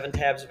on 7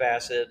 tabs of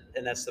acid,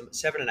 and that's the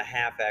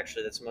 7.5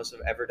 actually. That's the most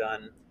I've ever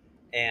done.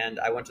 And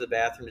I went to the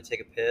bathroom to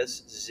take a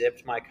piss,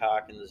 zipped my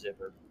cock in the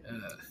zipper,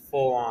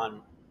 full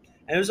on.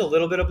 And it was a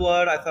little bit of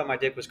blood. I thought my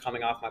dick was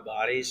coming off my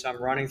body, so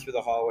I'm running through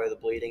the hallway with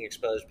a bleeding,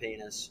 exposed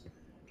penis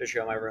to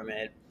show my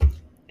roommate.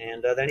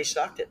 And then he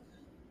sucked it.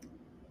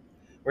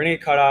 We're gonna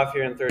get cut off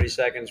here in 30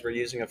 seconds. We're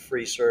using a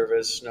free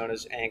service known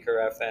as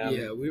Anchor FM.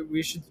 Yeah,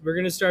 we're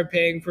gonna start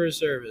paying for a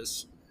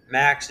service.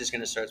 Max is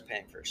gonna start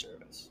paying for a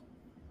service.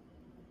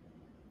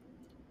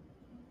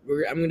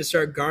 I'm gonna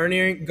start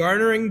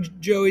garnering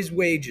Joey's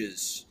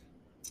wages.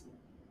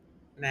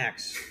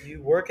 Max,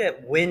 you work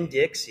at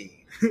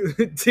Winn-Dixie.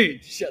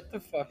 Dude, shut the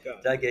fuck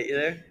up. Did I get you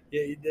there?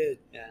 Yeah, you did.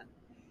 Yeah.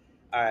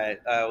 All right.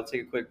 We'll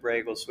take a quick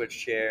break. We'll switch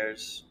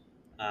chairs.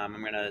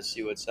 I'm gonna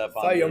see what's up.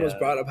 I thought you almost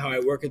brought up how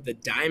I work at the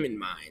diamond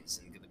mines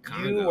in the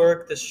Congo. You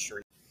work the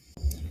street.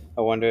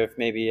 I wonder if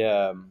maybe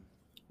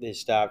they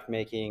stopped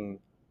making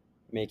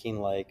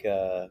like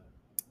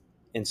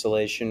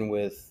insulation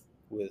with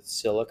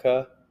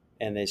silica,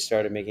 and they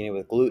started making it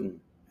with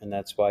gluten, and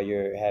that's why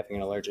you're having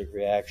an allergic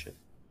reaction.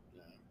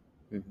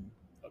 Yeah. Mm-hmm.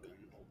 Fucking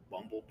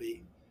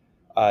bumblebee.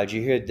 Did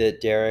you hear that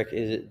Derek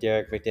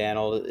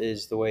McDaniel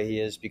is the way he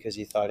is because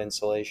he thought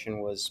insulation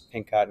was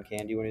pink cotton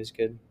candy when he was a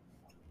kid?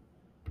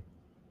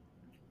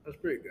 That's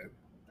pretty good.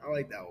 I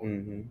like that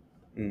one.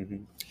 Mm-hmm.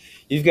 Mm-hmm.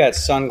 You've got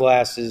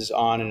sunglasses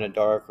on in a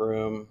dark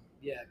room.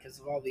 Yeah, because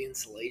of all the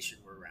insulation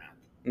we're around.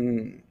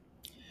 Mm.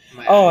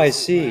 My Oh, eyes, I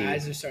see. My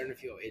eyes are starting to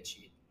feel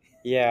itchy.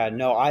 Yeah,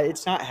 no,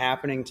 it's not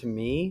happening to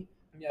me.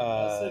 Yeah, I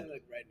was sitting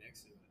like right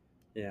next to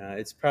it. Yeah,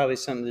 it's probably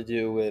something to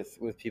do with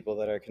people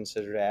that are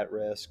considered at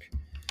risk.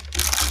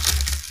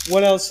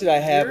 What else did I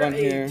have You're on a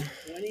here?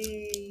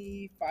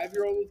 25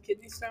 5-year-old with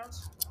kidney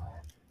stones?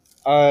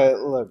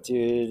 Look,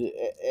 dude.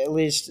 At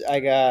least I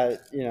got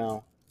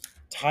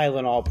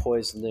Tylenol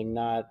poisoning,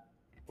 not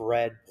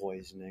bread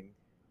poisoning.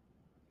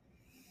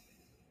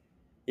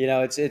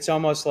 It's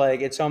almost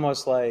like It's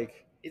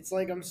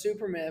like I'm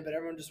Superman, but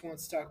everyone just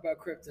wants to talk about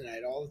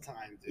kryptonite all the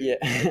time, dude. yeah.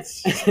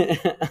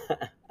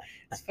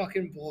 It's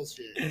fucking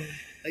bullshit.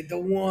 Like the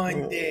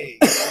one day.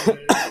 You know what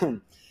I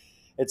mean?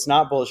 It's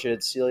not bullshit.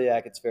 It's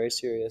celiac. It's very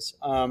serious.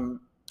 And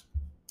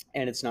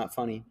it's not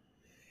funny.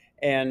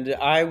 And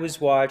I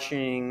was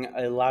watching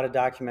a lot of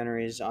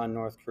documentaries on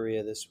North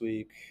Korea this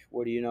week.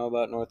 What do you know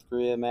about North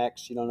Korea,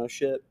 Max? You don't know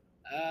shit?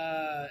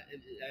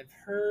 I've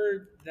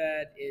heard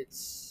that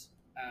it's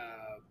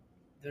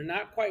they're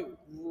not quite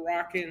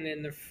rocking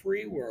in the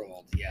free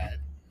world yet.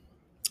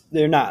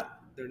 They're not.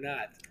 They're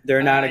not.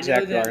 They're not I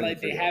exactly. know that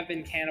like they have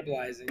been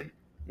cannibalizing.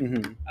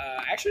 Mm-hmm.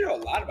 I actually know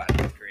a lot about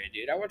North Korea,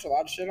 dude. I watch a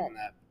lot of shit on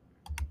that.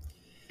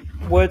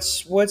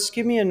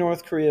 Give me a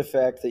North Korea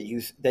fact that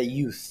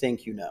you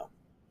think you know.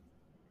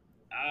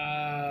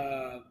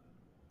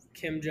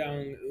 Kim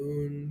Jong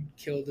Un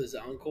killed his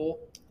uncle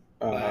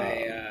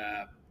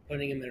by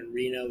putting him in an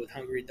arena with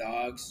hungry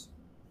dogs.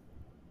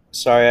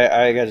 Sorry,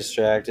 I got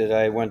distracted.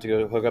 I went to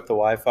go hook up the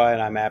Wi-Fi,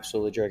 and I'm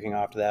absolutely jerking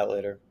off to that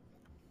later.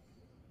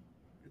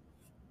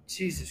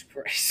 Jesus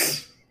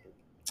Christ.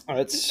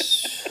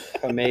 That's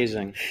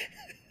amazing.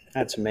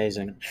 That's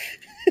amazing.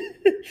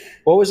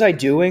 What was I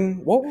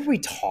doing? What were we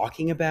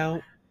talking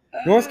about?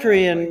 North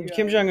Korean,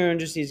 Kim Jong-un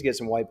just needs to get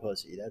some white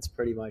pussy. That's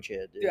pretty much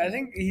it, dude. Dude, I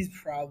think he's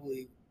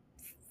probably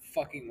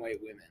fucking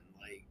white women.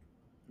 Like,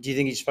 do you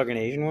think he's fucking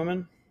Asian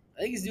women?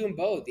 I think he's doing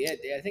both. Yeah,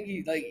 I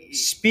think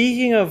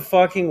Speaking of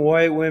fucking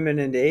white women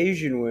and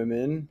Asian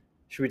women,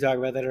 should we talk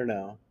about that or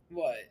no?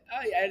 What?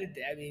 I mean,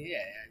 yeah. I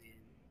mean,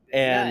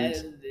 and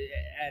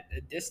at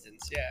a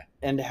distance, yeah.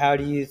 And how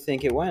do you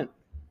think it went?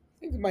 I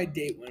think my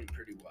date went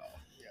pretty well.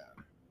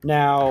 Yeah.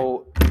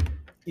 Now,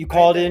 you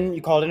called in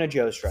a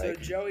Joe strike. So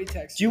Joey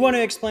texted. Do you want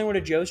to explain what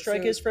a Joe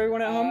strike is for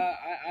everyone at home?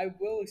 I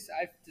will.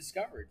 I've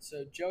discovered.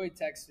 So Joey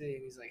texted me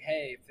and he's like,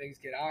 "Hey, if things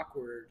get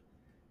awkward."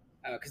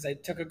 Because I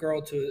took a girl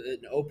to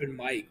an open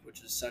mic,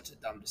 which was such a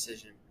dumb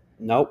decision.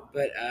 Nope.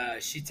 But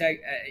he texted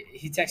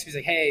me, he's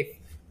like, hey, if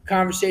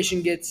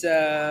conversation gets,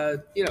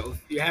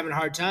 if you're having a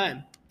hard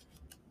time,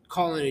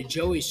 call in a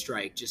Joey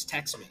strike, just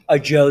text me. A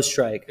Joe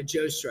strike. A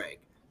Joe strike.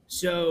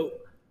 So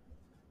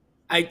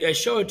I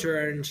show it to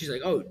her, and she's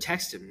like, oh,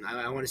 text him.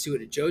 I want to see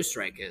what a Joe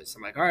strike is.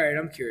 I'm like, all right,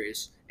 I'm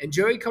curious. And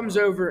Joey comes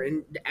over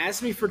and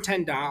asked me for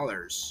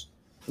 $10.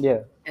 Yeah.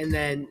 And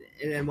then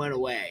went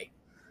away.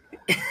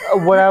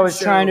 What I was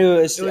trying to...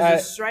 It was a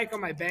strike on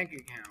my bank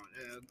account,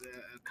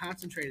 a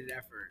concentrated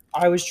effort.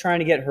 I was trying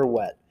to get her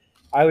wet.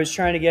 I was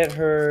trying to get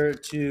her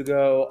to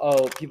go,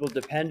 oh, people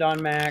depend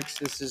on Max.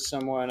 This is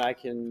someone I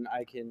can.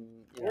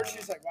 Or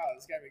she's like, wow,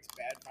 this guy makes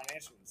bad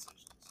financial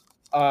decisions.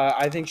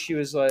 I think she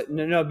was like,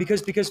 no,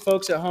 because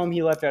folks at home,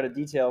 he left out a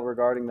detail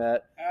regarding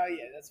that. Oh,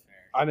 yeah, that's fair.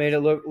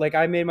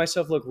 I made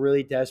myself look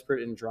really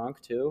desperate and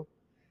drunk, too.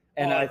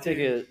 And I think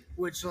it...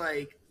 Which,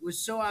 was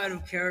so out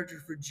of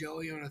character for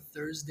Joey on a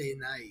Thursday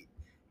night.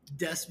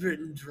 Desperate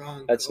and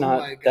drunk. That's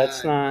not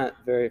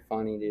very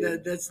funny,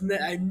 dude.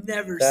 I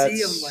never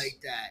see him like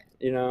that.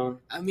 You know?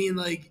 I mean,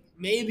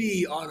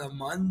 maybe on a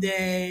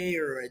Monday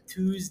or a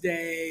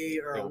Tuesday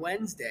or a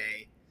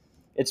Wednesday.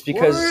 It's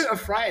because... Or a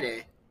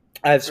Friday.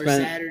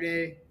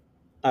 Saturday.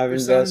 I've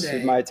invested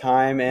Sunday. My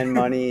time and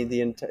money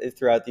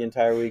throughout the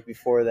entire week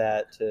before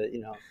that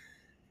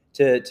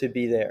to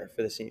be there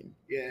for the scene.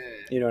 Yeah.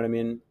 You know what I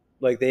mean?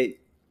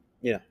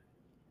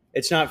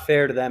 It's not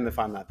fair to them if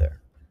I'm not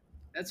there.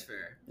 That's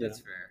fair.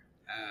 That's fair.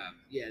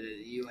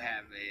 You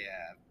have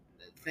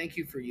thank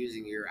you for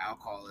using your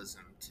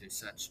alcoholism to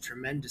such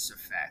tremendous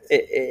effect.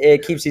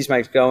 It keeps these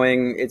mics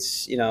going.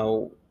 It's,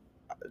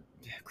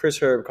 Chris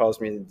Herb calls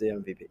me the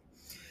MVP.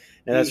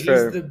 And that's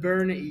you're the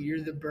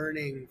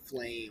burning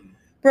flame.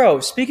 Bro,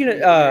 speaking of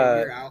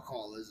your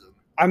alcoholism.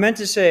 I meant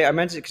to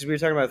because we were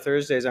talking about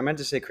Thursdays. I meant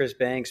to say Chris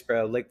Banks,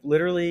 bro.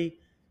 Literally,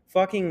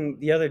 fucking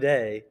the other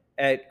day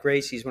at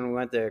Gracie's when we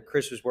went there,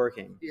 Chris was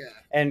working. Yeah.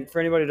 And for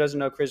anybody who doesn't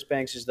know, Chris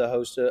Banks is the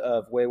host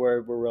of Way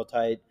Where We're Real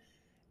Tight.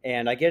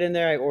 And I get in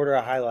there, I order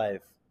a High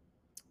Life.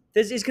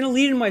 This is gonna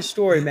lead in my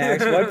story,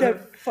 Max. Wipe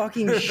that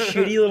fucking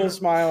shitty little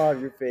smile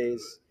off your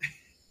face.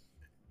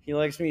 He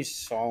likes me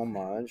so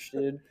much,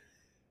 dude.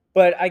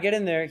 But I get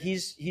in there,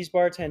 he's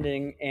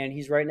bartending, and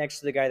he's right next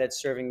to the guy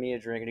that's serving me a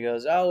drink, and he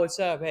goes, "Oh, what's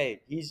up?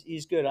 Hey,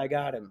 he's good. I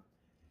got him."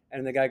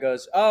 And the guy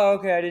goes, "Oh,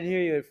 okay. I didn't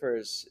hear you at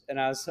first." And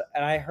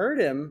I heard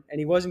him, and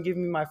he wasn't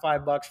giving me my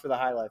 $5 for the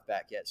High Life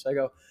back yet. So I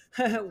go,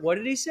 "What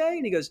did he say?"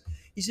 And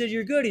he said,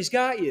 "You're good. He's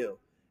got you."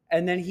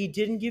 And then he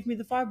didn't give me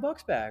the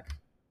 $5 back.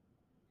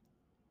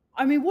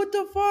 I mean, what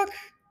the fuck?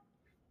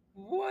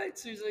 What?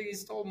 So he's like, he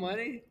stole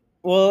money?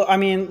 Well, I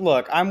mean,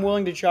 look, I'm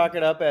willing to chalk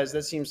it up as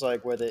that seems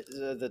like where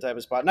the type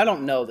of spot, and I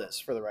don't know this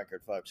for the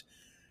record, folks.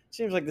 It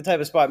seems like the type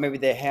of spot maybe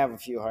they have a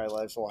few High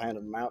Lifes, so we'll hand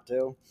them out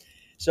to.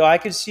 So I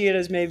could see it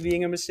as maybe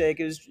being a mistake.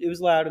 It was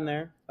loud in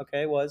there.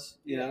 Okay, it was,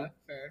 you know.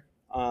 Fair.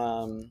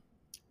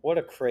 What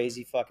a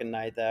crazy fucking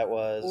night that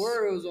was.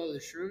 Or it was all the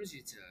shrooms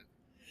you took.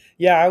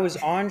 Yeah, I was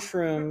on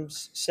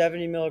shrooms,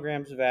 70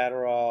 milligrams of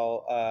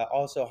Adderall,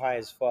 also high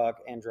as fuck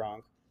and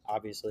drunk,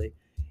 obviously.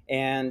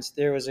 And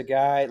there was a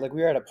guy, like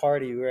we were at a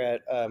party. We were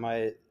at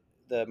my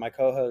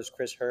co-host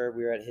Chris Herb.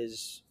 We were at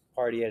his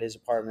party at his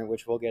apartment,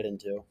 which we'll get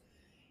into.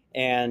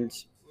 And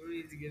What do we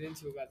need to get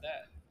into about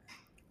that?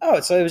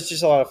 so it was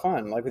just a lot of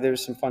fun. Like there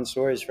was some fun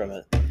stories from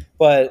it.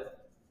 But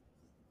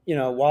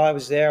while I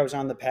was there, I was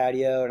on the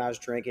patio and I was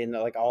drinking,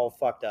 like all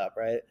fucked up,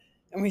 right?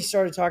 And we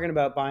started talking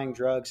about buying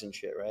drugs and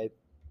shit, right?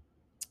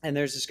 And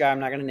there's this guy, I'm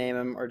not going to name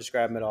him or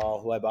describe him at all,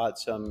 who I bought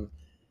some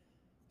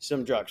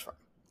drugs from.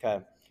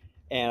 Okay.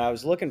 And I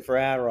was looking for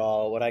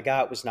Adderall. What I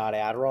got was not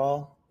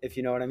Adderall, if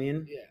you know what I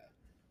mean. Yeah.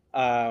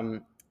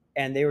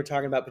 And they were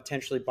talking about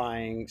potentially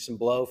buying some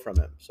blow from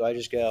him. So I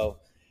just go,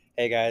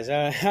 hey guys,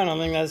 I don't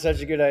think that's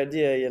such a good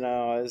idea.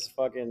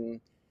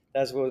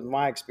 That's what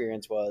my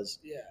experience was.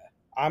 Yeah.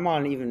 I'm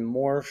on even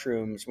more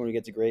shrooms when we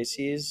get to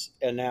Gracie's.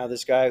 And now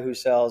this guy who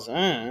sells,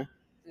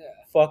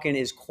 fucking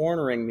is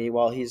cornering me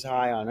while he's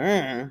high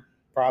on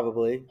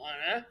probably.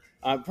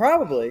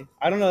 Probably.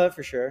 I don't know that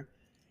for sure.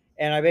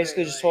 And I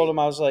basically just told him,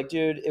 I was like,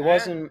 dude, it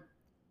wasn't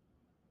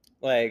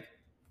like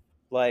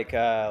I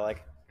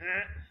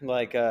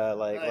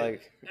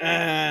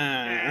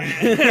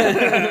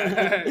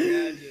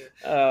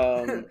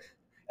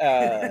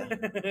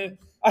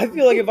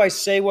feel like if I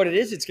say what it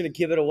is, it's gonna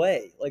give it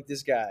away. Like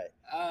this guy.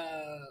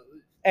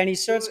 And he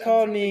starts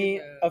calling me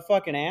a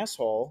fucking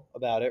asshole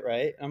about it,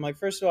 right? And I'm like,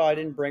 first of all, I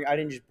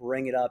didn't just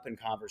bring it up in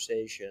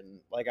conversation.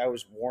 Like I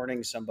was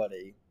warning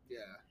somebody. Yeah.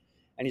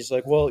 And he's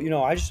like, well,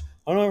 I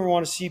don't ever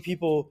want to see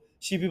people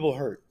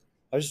hurt.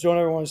 I just don't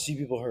ever want to see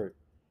people hurt.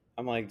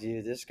 I'm like,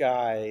 dude, this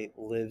guy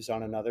lives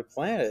on another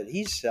planet.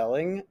 He's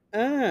selling.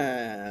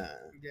 Yeah.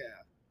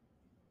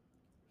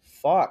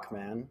 Fuck,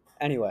 man.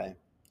 Anyway.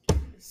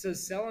 So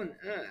selling.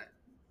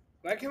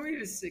 Why can't we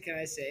just? Can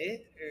I say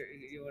it, or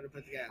you want to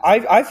put the guy?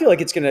 I feel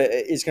like it's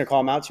gonna call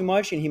him out too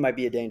much, and he might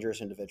be a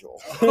dangerous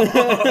individual.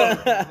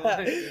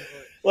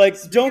 Like,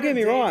 don't get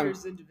me wrong.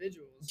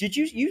 Did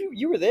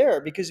you were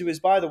there because it was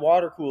by the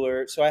water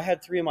cooler, so I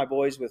had 3 of my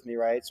boys with me,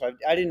 right? So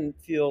I didn't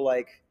feel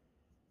like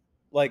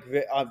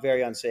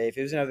very unsafe.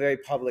 It was in a very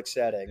public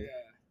setting. Yeah.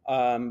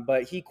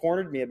 But he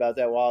cornered me about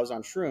that while I was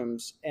on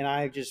shrooms, and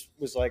I just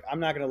was like, I'm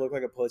not gonna look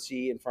like a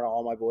pussy in front of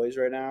all my boys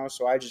right now.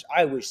 So I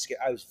was scared.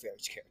 I was very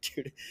scared,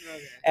 dude.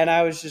 Okay. And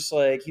I was just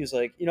like, he was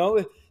like,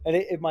 and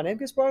if my name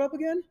gets brought up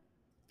again,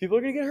 people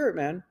are gonna get hurt,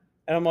 man.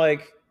 And I'm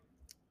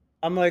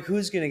like,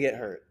 who's gonna get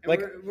hurt? And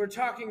like we're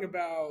talking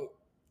about.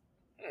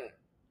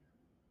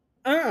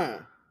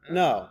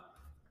 No.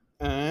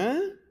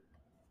 Okay.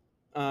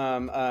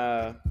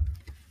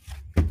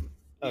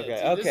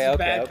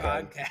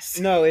 Podcast.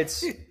 No,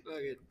 it's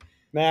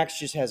Max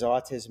just has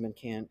autism and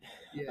can't.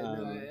 Yeah,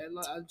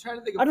 I'm trying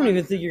to think. I don't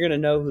even think you're gonna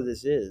know who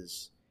this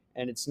is,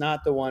 and it's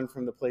not the one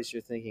from the place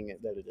you're thinking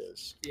that it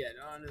is. Yeah,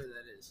 no, I know who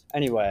that is.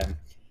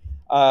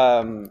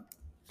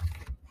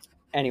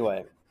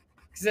 Anyway.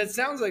 Because that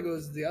sounds like it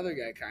was the other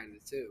guy, kind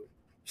of too.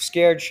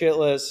 Scared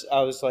shitless.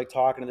 I was like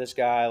talking to this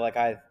guy, like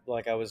I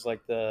was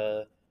like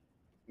the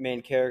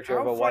main character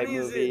of a white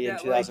movie in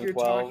 2012. Like you're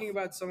talking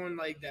about someone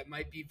like that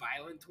might be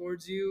violent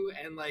towards you,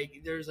 and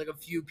like there's like a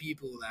few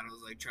people that I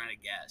was like trying to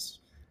guess.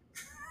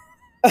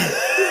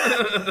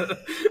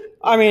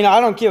 I mean,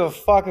 I don't give a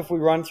fuck if we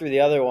run through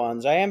the other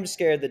ones. I am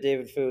scared that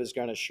David Fu is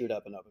going to shoot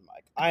up an open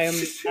mic. I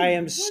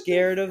am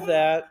scared of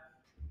that.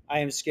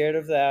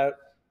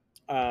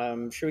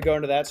 Should we go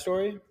into that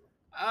story?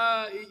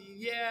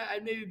 Yeah,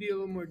 I'd maybe be a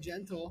little more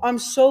gentle. I'm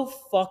so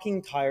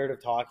fucking tired of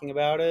talking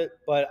about it,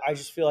 but I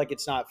just feel like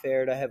it's not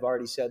fair to have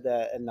already said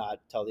that and not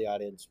tell the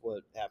audience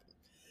what happened.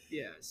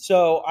 Yes.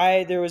 So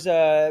there was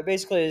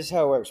basically this is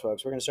how it works,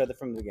 folks. We're gonna start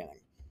from the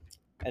beginning,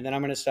 and then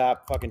I'm gonna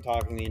stop fucking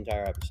talking the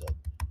entire episode.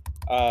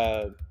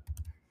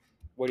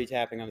 What are you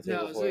tapping on the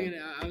table for?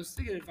 I was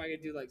thinking if I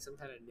could do like some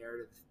kind of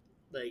narrative,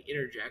 like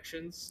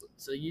interjections.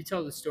 So you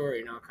tell the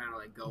story, and I'll kind of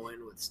like go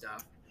in with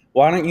stuff.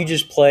 Why don't you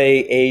just play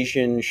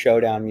Asian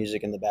showdown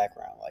music in the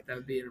background? Like that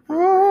would be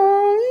inappropriate.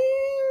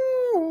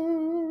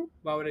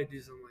 Why would I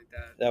do something like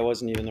that? That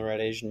wasn't even the right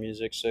Asian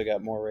music, so it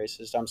got more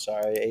racist. I'm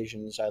sorry,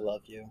 Asians. I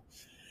love you.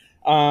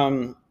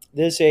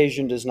 This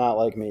Asian does not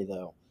like me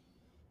though.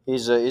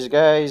 He's a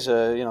guy. He's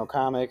a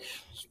comic,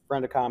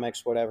 friend of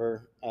comics,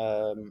 whatever.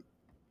 What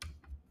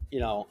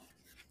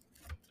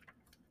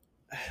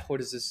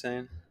is this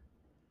saying?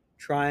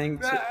 Trying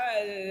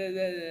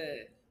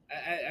to.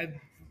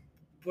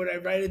 Would I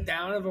write it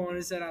down if I wanted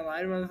to say it out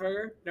loud,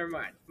 motherfucker? Never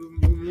mind.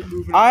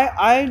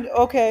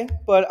 Okay,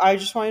 but I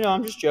just want you to know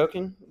I'm just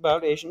joking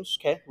about Asians.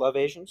 Okay, love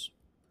Asians.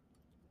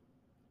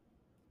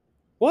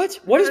 What?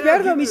 What is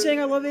bad about me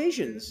saying I love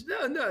Asians?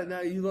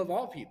 No. You love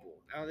all people.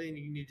 I don't think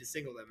you need to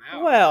single them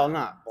out. Well,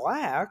 not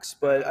blacks,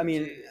 but I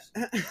mean,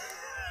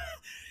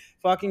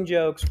 fucking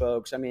jokes,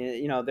 folks. I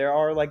mean, there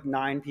are like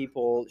 9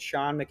 people.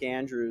 Sean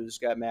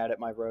McAndrews got mad at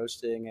my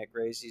roasting at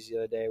Gracie's the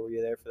other day. Were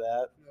you there for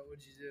that? No,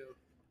 what'd you do?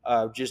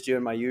 Just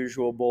doing my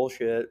usual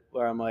bullshit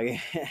where I'm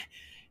like,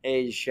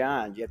 Hey,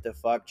 Sean, do you have to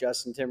fuck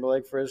Justin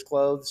Timberlake for his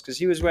clothes? Because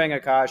he was wearing a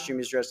costume.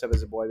 He's dressed up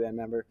as a boy band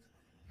member.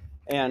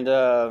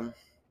 And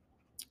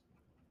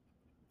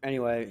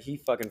anyway, he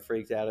fucking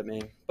freaked out at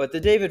me. But the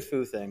David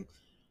Fu thing.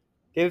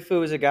 David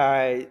Fu is a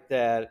guy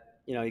that,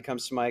 he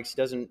comes to mics. He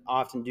doesn't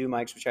often do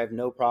mics, which I have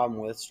no problem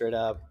with, straight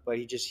up. But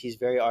he's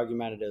very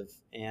argumentative.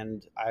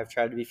 And I've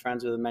tried to be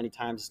friends with him many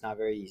times. It's not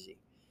very easy.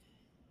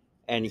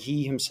 And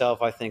he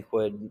himself, I think,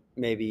 would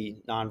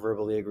maybe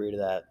non-verbally agree to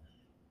that.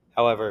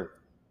 However,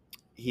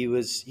 he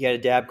had a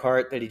dab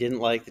cart that he didn't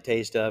like the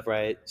taste of,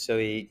 right? So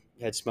he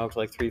had smoked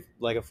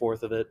like a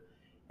fourth of it,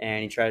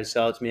 and he tried to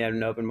sell it to me at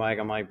an open mic.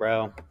 I'm like,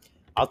 bro,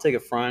 I'll take a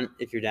front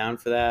if you're down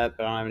for that,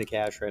 but I don't have any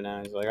cash right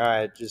now. He's like, all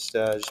right, just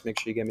make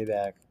sure you get me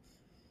back.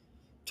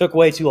 Took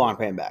way too long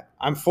paying back.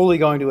 I'm fully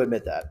going to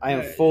admit that. I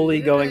am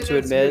fully going to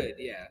admit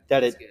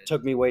that it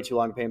took me way too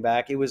long to pay him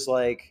back. It was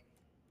like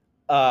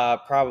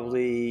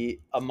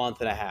probably a month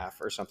and a half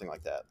or something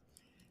like that.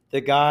 The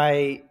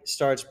guy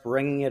starts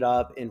bringing it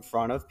up in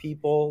front of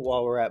people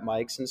while we're at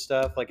mics and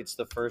stuff. Like, it's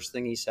the first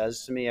thing he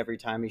says to me every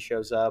time he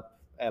shows up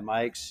at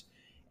mics.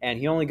 And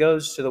he only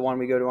goes to the one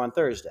we go to on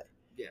Thursday.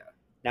 Yeah.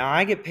 Now,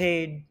 I get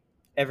paid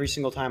every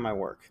single time I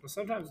work. Well,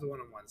 sometimes the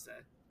one on Wednesday.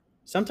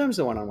 Sometimes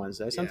the one on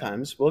Wednesday.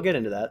 Sometimes. We'll get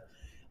into that.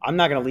 I'm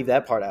not going to leave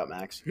that part out,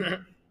 Max.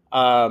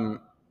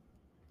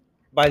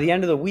 By the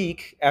end of the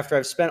week, after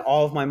I've spent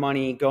all of my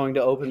money going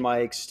to open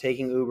mics,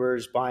 taking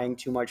Ubers, buying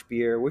too much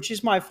beer, which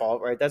is my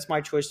fault, right? That's my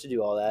choice to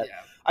do all that. Yeah.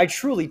 I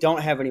truly don't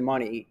have any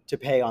money to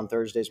pay on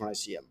Thursdays when I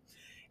see him.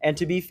 And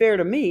to be fair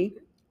to me,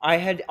 I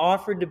had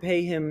offered to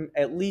pay him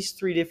at least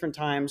 3 different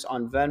times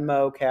on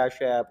Venmo, Cash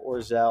App, or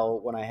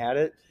Zelle when I had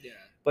it. Yeah.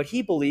 But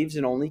he believes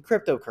in only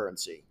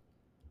cryptocurrency.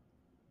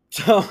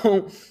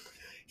 So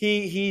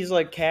he's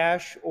like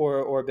cash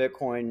or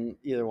Bitcoin,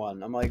 either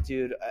one. I'm like,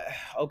 dude,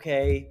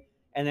 okay.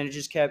 And then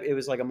it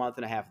was like a month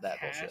and a half of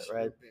that bullshit,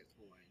 right?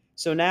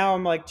 So now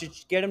I'm like,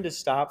 just get him to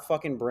stop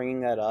fucking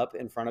bringing that up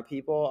in front of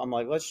people. I'm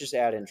like, let's just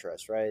add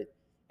interest, right?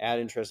 Add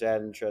interest.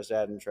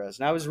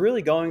 And I was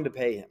really going to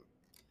pay him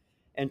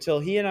until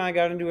he and I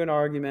got into an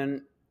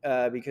argument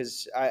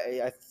because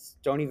I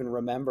don't even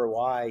remember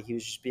why. He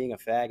was just being a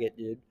faggot,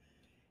 dude.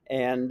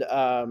 And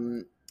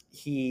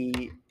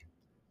he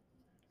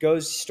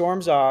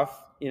storms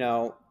off,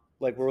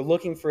 like we're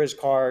looking for his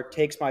car,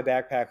 takes my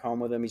backpack home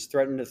with him. He's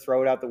threatened to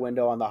throw it out the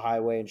window on the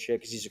highway and shit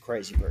because he's a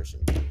crazy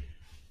person.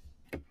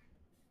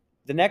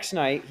 The next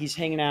night, he's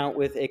hanging out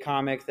with a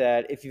comic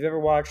that, if you've ever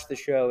watched the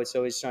show It's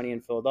Always Sunny in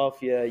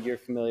Philadelphia, you're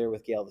familiar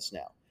with Gail the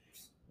Snail.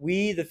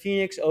 We, the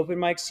Phoenix open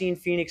mic scene,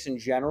 Phoenix in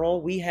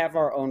general, we have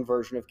our own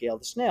version of Gail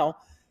the Snail,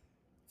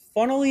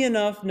 funnily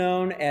enough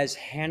known as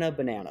Hannah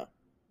Banana.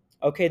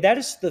 Okay, that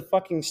is the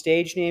fucking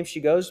stage name she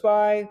goes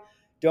by.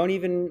 Don't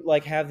even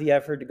have the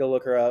effort to go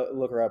look her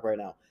up right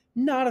now.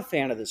 Not a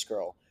fan of this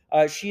girl.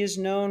 She is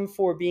known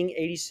for being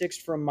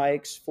 86th from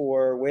mics,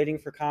 for waiting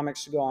for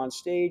comics to go on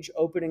stage,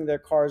 opening their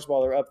cars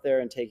while they're up there,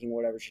 and taking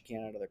whatever she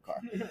can out of their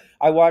car.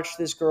 I watched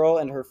this girl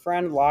and her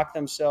friend lock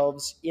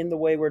themselves in the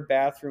Wayward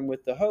bathroom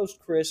with the host,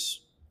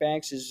 Chris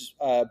Banks'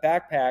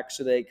 backpack,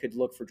 so they could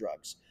look for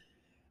drugs.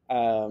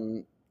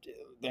 Thank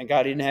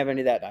God he didn't have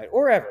any that night,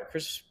 or ever.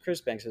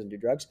 Chris Banks doesn't do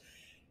drugs.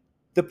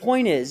 The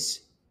point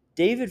is,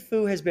 David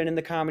Fu has been in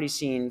the comedy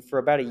scene for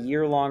about a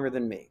year longer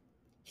than me.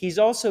 He's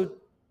also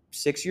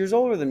 6 years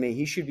older than me.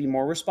 He should be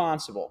more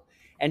responsible.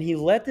 And he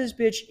let this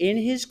bitch in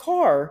his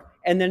car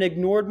and then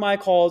ignored my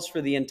calls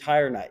for the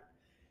entire night.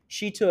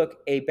 She took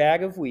a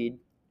bag of weed,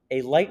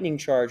 a lightning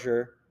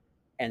charger,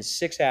 and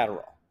 6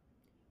 Adderall.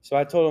 So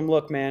I told him,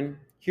 look, man,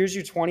 here's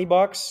your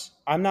 $20.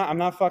 I'm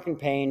not fucking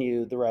paying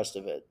you the rest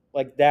of it.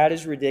 Like, that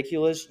is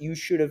ridiculous. You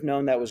should have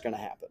known that was going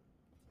to happen.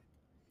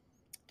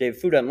 David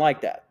Fu doesn't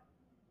like that.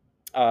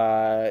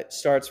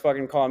 Starts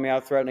fucking calling me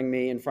out, threatening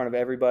me in front of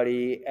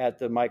everybody at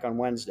the mic on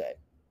Wednesday.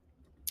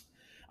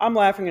 I'm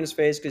laughing in his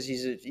face because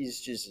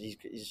he's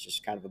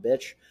just kind of a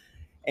bitch.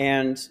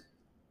 And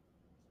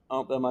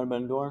that might have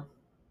been a door.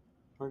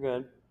 We're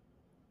good.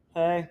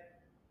 Hey.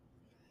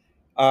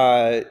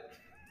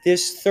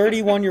 This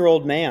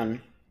 31-year-old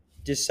man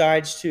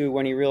decides to,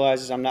 when he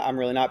realizes I'm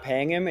really not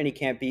paying him and he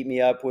can't beat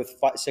me up with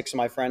 6 of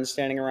my friends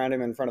standing around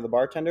him in front of the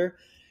bartender,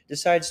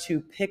 decides to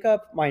pick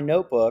up my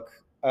notebook,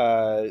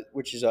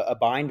 which is a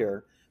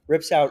binder,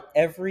 rips out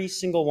every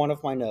single one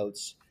of my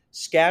notes,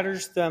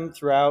 scatters them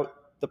throughout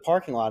the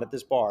parking lot at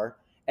this bar,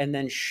 and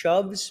then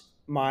shoves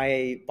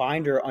my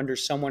binder under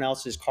someone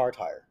else's car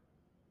tire.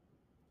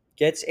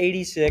 Gets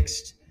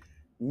 86th.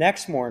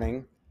 Next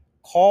morning,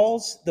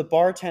 calls the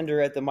bartender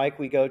at the mic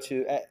we go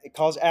to,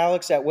 calls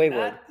Alex at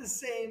Wayward. Not the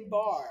same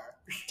bar.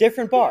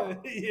 Different bar.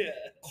 Yeah.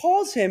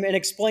 Calls him and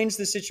explains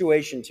the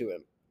situation to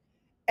him.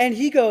 And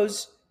he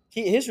goes,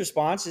 his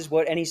response is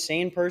what any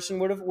sane person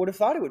would have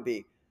thought it would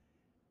be.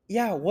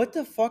 Yeah, what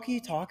the fuck are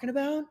you talking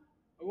about?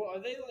 Well, are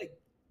they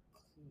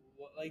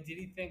did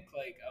he think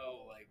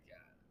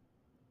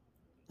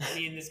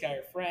me and this guy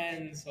are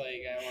friends,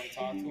 I want to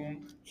talk to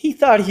him? He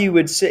thought he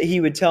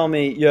would tell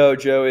me, yo,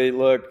 Joey,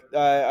 look,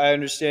 I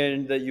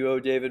understand that you owe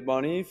David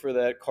money for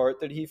that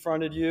cart that he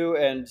fronted you,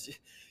 and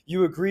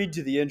you agreed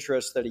to the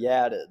interest that he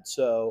added.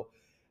 So,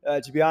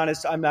 to be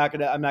honest, I'm not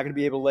gonna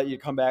be able to let you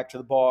come back to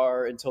the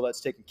bar until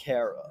that's taken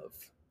care of.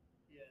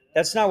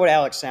 That's not what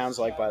Alex sounds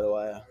like, by the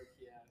way.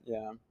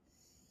 Yeah.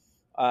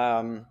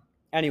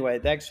 Anyway,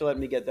 thanks for letting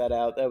me get that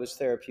out. That was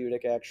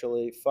therapeutic,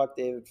 actually. Fuck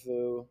David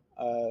Fu.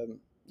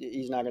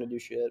 He's not gonna do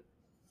shit.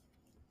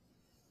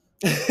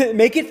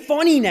 Make it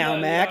funny now,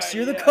 Max.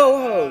 You're the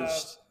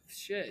co-host.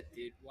 Shit,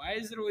 dude. Why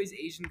is it always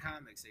Asian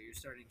comics that you're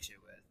starting shit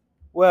with?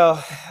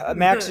 Well,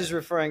 Max is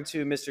referring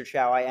to Mr.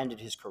 Chow. I ended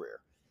his career.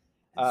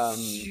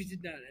 You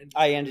did not end.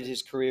 I ended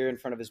his career in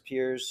front of his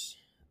peers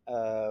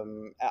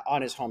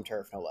on his home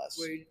turf, no less.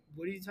 Wait,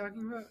 what are you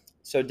talking about?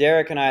 So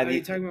Derek and I. Are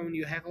you talking about when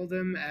you heckled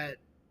him at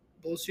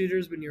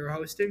Bullshooters when you were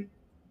hosting?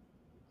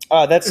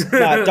 Oh, that's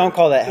not. Don't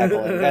call that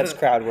heckling. That's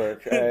crowd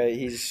work.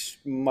 He's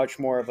much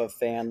more of a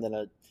fan than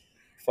a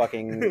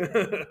fucking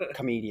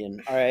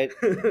comedian. All right.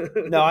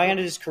 No, I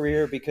ended his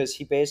career because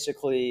he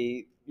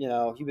basically,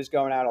 he was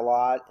going out a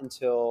lot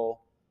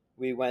until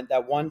we went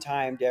that one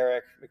time.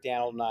 Derek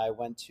McDaniel and I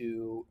went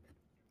to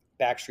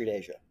Backstreet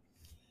Asia.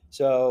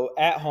 So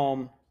at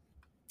home,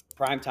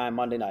 primetime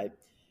Monday night,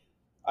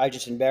 I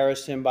just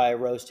embarrassed him by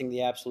roasting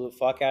the absolute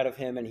fuck out of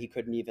him, and he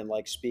couldn't even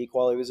speak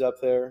while he was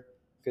up there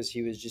because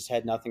he was just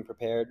had nothing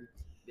prepared.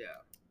 Yeah.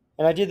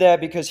 And I did that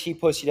because he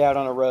pussied out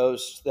on a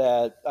roast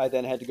that I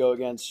then had to go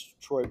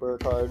against Troy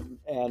Burkhardt,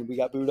 and we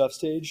got booed off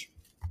stage.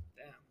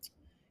 Damn.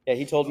 Yeah,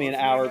 he told me an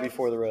hour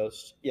before the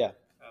roast. Yeah,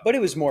 but it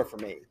was more for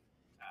me.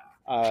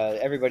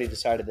 Everybody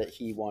decided that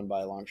he won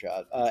by a long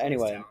shot.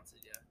 Anyway, Talented,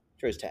 yeah.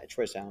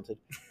 Troy's talented.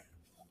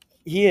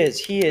 He is.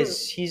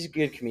 He's a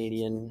good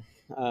comedian.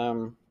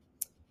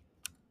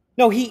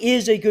 No, he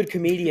is a good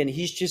comedian.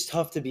 He's just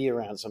tough to be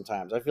around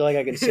sometimes. I feel like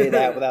I can say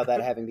that without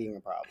that having being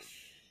a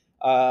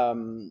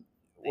problem.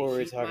 What were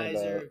we talking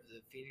about?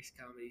 The Phoenix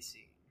comedy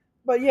scene.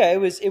 But yeah, it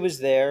was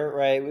there,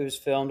 right? It was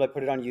filmed. I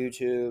put it on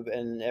YouTube,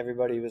 and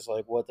everybody was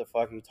like, "What the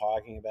fuck are you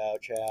talking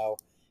about, Chow?"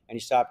 And he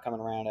stopped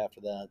coming around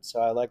after that. So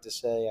I like to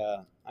say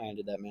I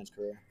ended that man's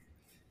career.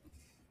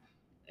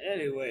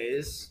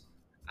 Anyways,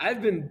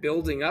 I've been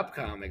building up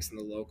comics in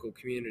the local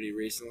community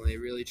recently,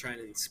 really trying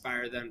to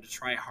inspire them to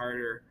try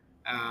harder.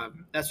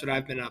 That's what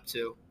I've been up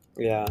to.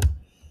 Yeah.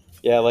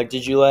 Yeah,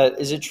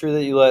 is it true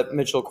that you let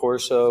Mitchell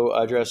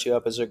Corso dress you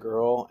up as a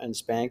girl and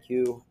spank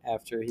you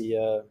after he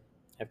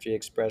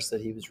expressed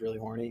that he was really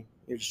horny?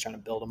 You're just trying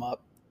to build him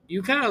up.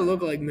 You kind of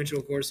look like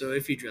Mitchell Corso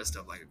if he dressed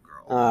up like a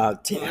girl. Oh,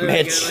 damn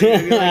like it.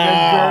 a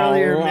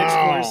girlier Mitch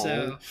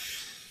Corso.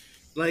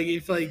 Like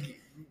if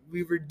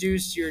we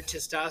reduced your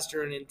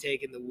testosterone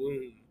intake in the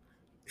womb.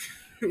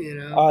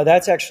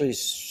 That's actually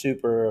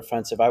super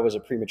offensive. I was a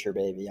premature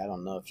baby. I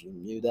don't know if you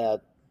knew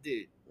that.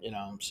 Dude.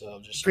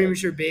 So just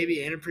premature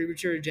baby and a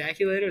premature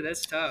ejaculator.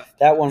 That's tough.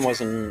 That one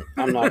wasn't.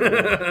 I'm not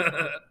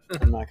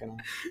gonna.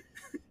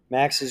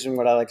 Max is in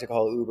what I like to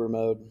call Uber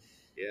mode.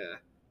 Yeah.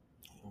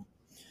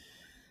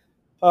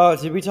 Oh,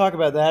 did we talk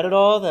about that at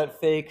all? That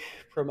fake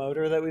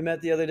promoter that we met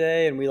the other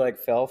day, and we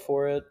fell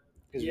for it.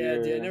 Yeah,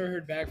 dude, I never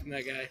heard back from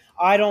that guy.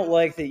 I don't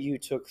like that you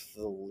took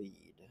the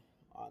lead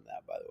on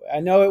that. By the way, I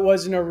know it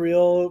wasn't a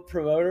real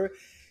promoter.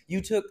 You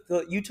took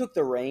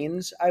the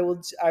reins. I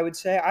would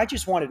say I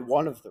just wanted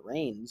one of the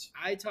reins.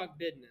 I talk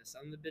business.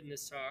 I'm the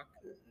business talk.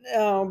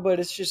 No, but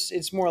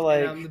it's more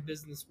like I'm the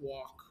business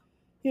walk.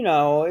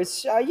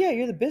 It's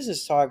you're the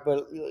business talk,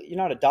 but you're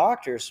not a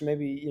doctor, so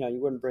maybe you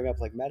wouldn't bring up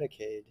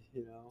Medicaid,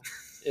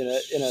 in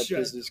a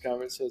business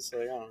conference. So it's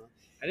I don't know.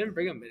 I didn't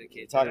bring up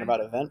Medicaid. Talking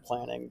about event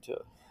planning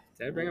too.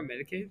 Did I bring up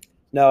Medicaid?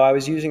 No, I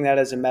was using that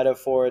as a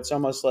metaphor. It's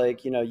almost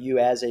like you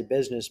as a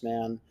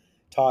businessman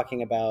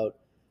talking about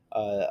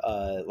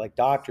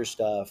doctor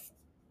stuff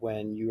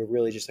when you were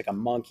really just like a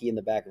monkey in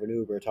the back of an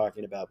Uber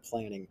talking about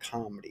planning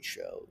comedy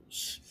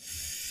shows.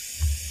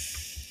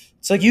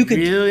 It's like you could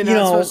really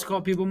not supposed to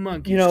call people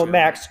monkeys.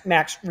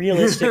 Max,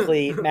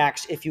 realistically,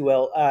 Max, if you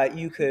will,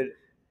 you could.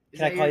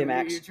 Can I call you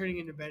Max? You're turning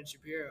into Ben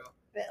Shapiro.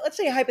 Let's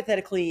say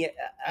hypothetically,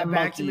 a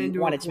monkey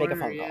wanted to make a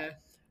phone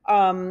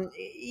call.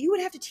 You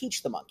would have to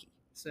teach the monkey.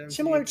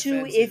 Similar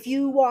to if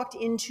you walked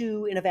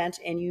into an event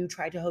and you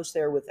tried to host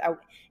there without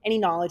any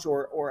knowledge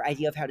or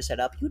idea of how to set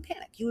up, you would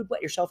panic. You would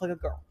wet yourself like a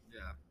girl.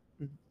 Yeah.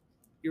 Mm-hmm.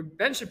 Your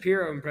Ben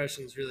Shapiro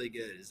impression is really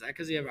good. Is that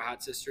because you have a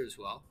hot sister as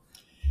well?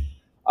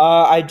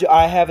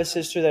 I have a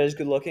sister that is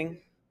good looking.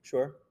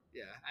 Sure.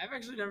 Yeah, I've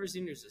actually never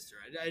seen your sister.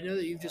 I know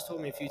that you've just told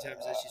me a few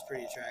times that she's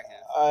pretty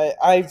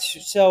attractive.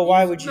 So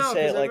why would you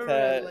say it like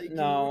that?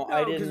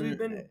 I didn't. Because we've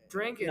been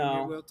drinking.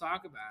 No. And we'll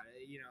talk about it.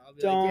 I'll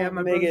be Don't like, yeah,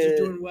 my make brothers it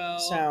are doing well.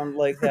 Sound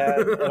like that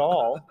at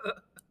all.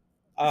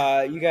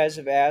 You guys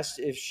have asked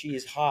if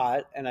she's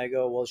hot, and I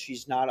go, well,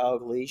 she's not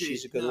ugly. Dude,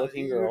 she's a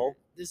good-looking girl.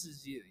 This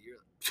is you. You're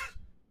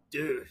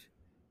dude.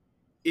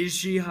 Is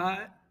she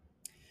hot?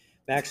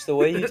 Max, the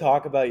way you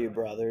talk about your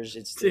brothers,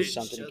 there's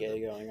something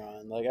gay going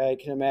on. I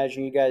can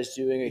imagine you guys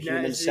doing a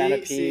human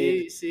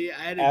centipede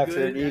I had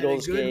after an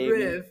Eagles game.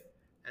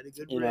 Had a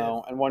good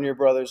riff. And one of your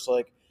brothers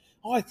like,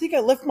 oh, I think I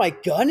left my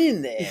gun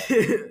in there.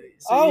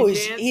 What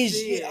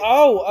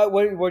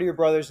are your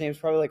brothers' names?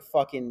 Probably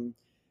fucking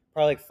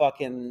Probably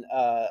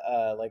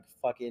like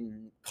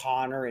fucking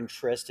Connor and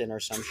Tristan or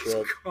some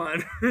shit.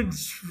 Connor and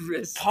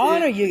Tristan.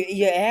 Connor,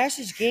 your ass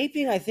is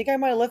gaping. I think I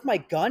might have left my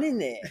gun in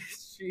there.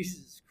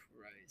 Jesus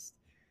Christ.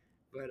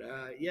 But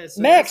yeah.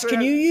 So Max, that's what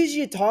can you use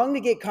your tongue to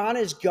get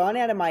Connor's gun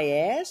out of my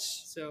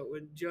ass? So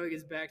when Joey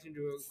gets backed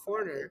into a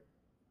corner,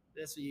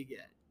 that's what you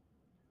get.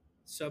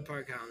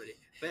 Subpar comedy.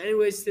 But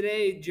anyways,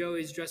 today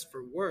Joey's dressed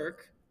for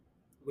work,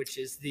 which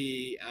is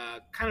the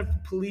kind of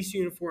police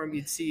uniform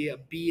you'd see a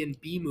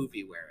B&B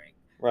movie wearing.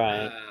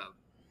 Right.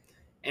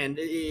 And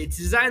it's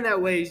designed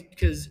that way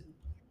because,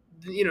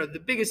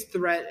 the biggest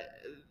threat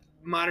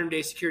modern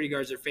day security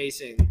guards are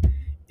facing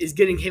is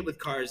getting hit with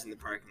cars in the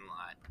parking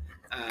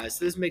lot.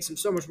 So this makes him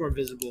so much more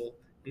visible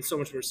and so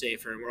much more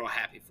safer, and we're all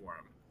happy for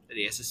him that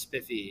he has a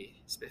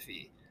spiffy.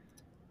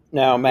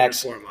 Now,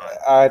 Max, uniform on.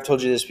 I've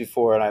told you this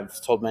before, and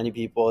I've told many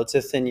people, it's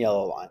a thin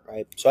yellow line,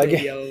 right? So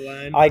Yellow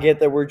line. I get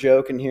that we're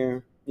joking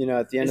here.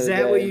 At the end Is of the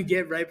day. that what you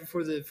get right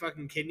before the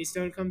fucking kidney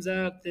stone comes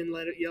out? Thin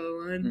yellow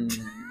line?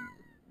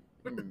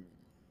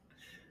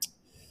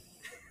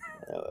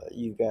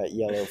 You got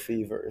yellow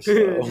fever,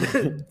 so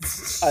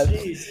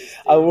Jesus,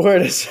 I wore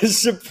it as a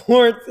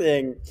support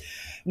thing.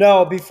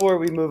 No, before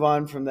we move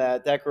on from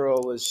that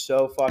girl was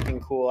so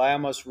fucking cool. I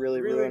almost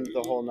really ruined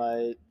the whole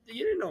night.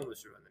 You didn't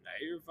almost ruin the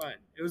night. You were fine.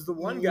 It was the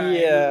one guy.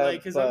 Yeah,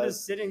 because I'm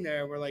just sitting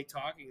there. We're like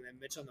talking, and then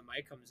Mitch on the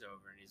mic comes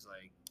over, and he's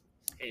like,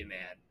 "Hey,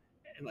 man,"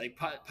 and like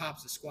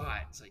pops a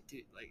squat. It's like,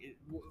 dude, like it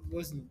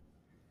wasn't.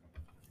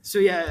 So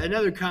yeah,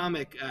 another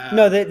comic.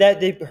 No,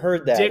 they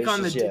heard that. Dick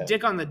on the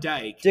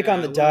Dike. Dick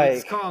on the Dike.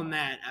 Let's call him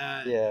that.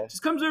 Yeah.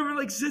 Just comes over and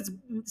like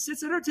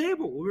sits at our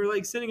table. We were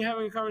like sitting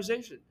having a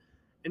conversation,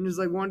 and just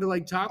like wanted to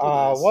like talk with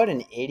us. Oh, what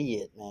an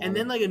idiot, man! And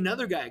then like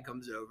another guy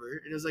comes over,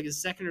 and it was like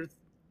his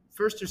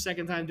first or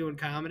second time doing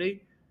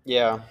comedy.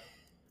 Yeah. And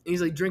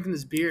he's like drinking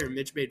this beer, and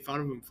Mitch made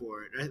fun of him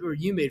for it, or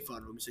you made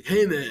fun of him. He's like,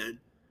 "Hey man,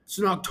 it's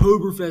an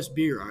Oktoberfest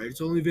beer, all right? It's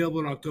only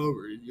available in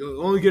October.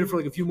 You'll only get it for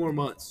like a few more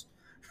months."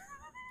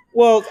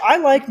 Well, I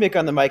like Mick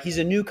on the mic. He's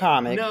a new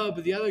comic. No,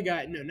 but the other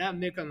guy, not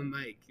Mick on the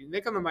mic.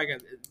 Mick on the mic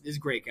is a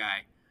great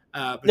guy.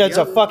 But That's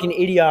a fucking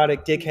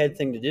idiotic dickhead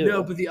thing to do.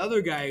 No, but the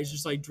other guy is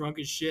just like drunk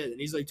as shit,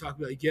 and he's like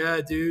talking like, "Yeah,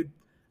 dude,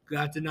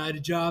 got denied a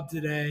job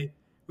today,"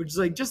 which is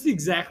like just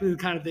exactly the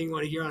kind of thing you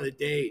want to hear on a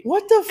date.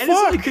 What the And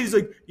fuck? it's like he's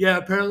like, "Yeah,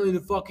 apparently the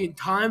fucking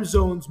time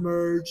zones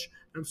merge.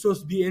 And I'm supposed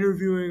to be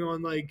interviewing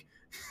on like."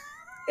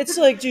 It's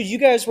like, dude, you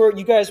guys were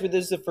this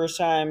is the first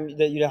time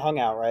that you hung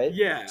out, right?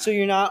 Yeah. So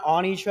you're not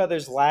on each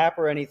other's lap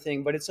or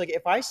anything, but it's like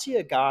if I see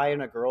a guy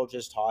and a girl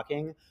just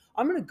talking,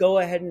 I'm gonna go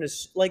ahead and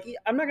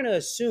I'm not gonna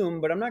assume,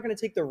 but I'm not gonna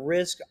take the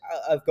risk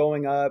of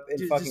going up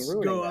and fucking just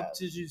ruining go that. up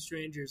to two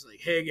strangers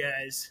like, "Hey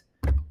guys,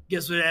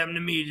 guess what happened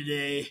to me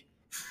today?"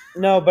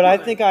 No, but I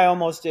think I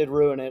almost did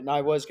ruin it, and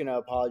I was gonna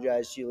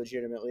apologize to you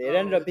legitimately. It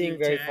ended up being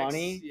very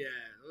funny. Yeah.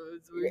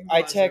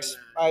 I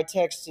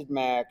texted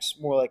Max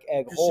more like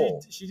egg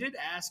hole. She did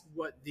ask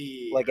what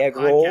the Like egg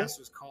roll? podcast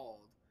was called.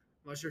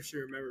 I'm not sure if she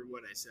remembered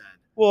what I said.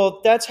 Well,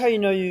 that's how you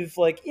know you've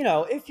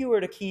if you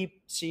were to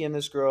keep seeing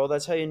this girl,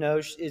 that's how you know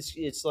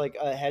it's like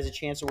has a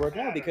chance of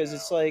working out because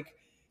it's like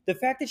the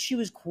fact that she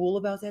was cool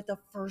about that the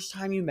first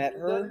time you met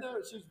her.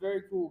 No, she was a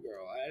very cool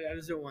girl. I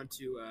just don't want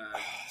to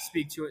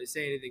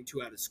say anything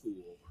too out of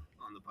school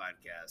on the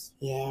podcast.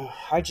 Yeah,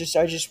 I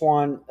just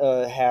want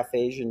a half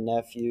Asian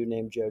nephew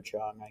named Joe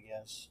Chung, I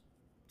guess.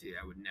 Dude,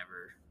 I would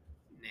never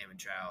name a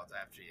child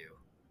after you.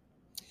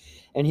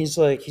 And he's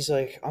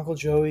like, Uncle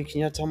Joey, can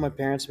you not tell my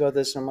parents about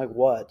this? And I'm like,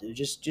 what? Dude,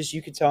 just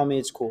you can tell me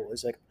it's cool.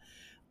 He's like,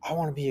 I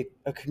want to be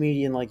a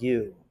comedian like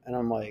you. And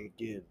I'm like,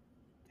 dude,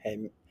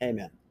 hey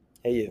man,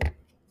 hey you,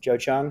 Joe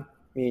Chung,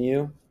 me and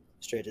you,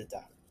 straight to the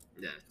top.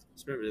 Yeah.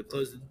 Just remember to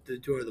close the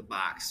door of the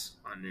box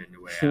on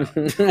your way out.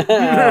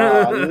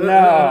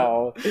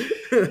 Oh, no.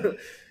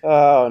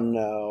 Oh,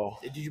 no.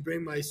 Did you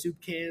bring my soup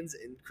cans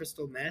and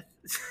crystal meth?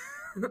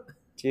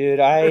 Dude,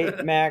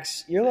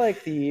 Max, you're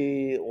like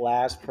the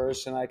last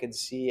person I could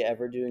see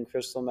ever doing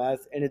crystal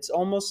meth, and it's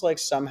almost like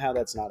somehow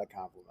that's not a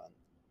compliment.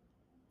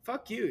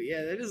 Fuck you.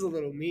 Yeah, that is a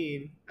little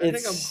mean. I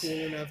think I'm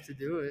cool enough to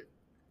do it.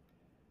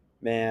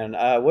 Man,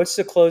 what's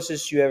the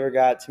closest you ever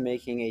got to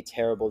making a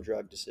terrible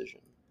drug decision?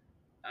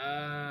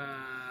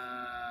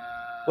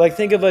 Like,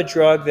 think of a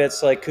drug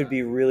that's like could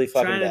be really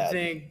fucking bad. Trying to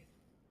think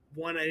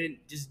one I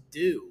didn't just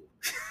do.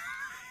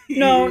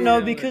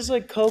 No, because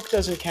like coke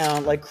doesn't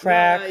count. Like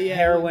crack,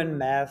 heroin,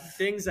 meth.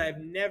 Things I've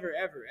never,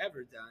 ever,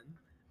 ever done.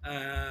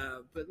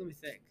 But let me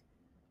think.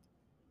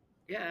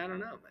 Yeah, I don't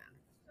know, man.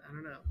 I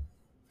don't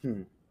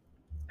know.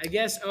 I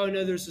guess. Oh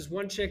no, there's this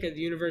one chick at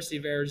the University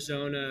of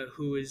Arizona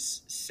who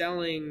is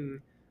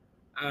selling,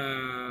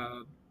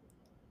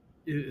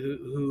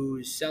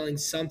 who's selling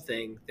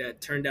something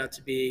that turned out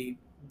to be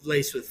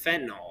laced with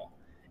fentanyl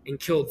and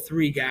killed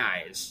 3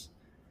 guys.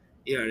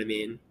 You know what I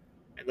mean?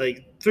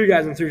 Like 3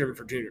 guys in 3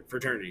 different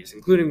fraternities,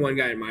 including one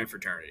guy in my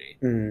fraternity.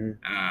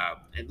 Mm-hmm.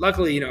 And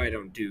luckily, I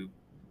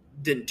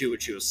didn't do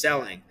what she was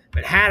selling.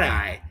 But had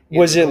I,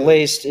 Was it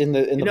laced in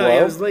the no, blow?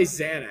 it was laced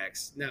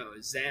Xanax. No, it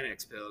was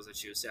Xanax pills that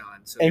she was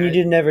selling. So and you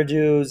didn't ever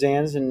do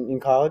Xans in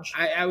college?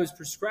 I was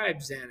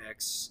prescribed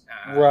Xanax.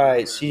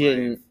 Right. So you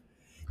didn't.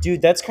 Dude,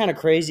 that's kind of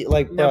crazy.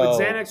 Like, bro. No,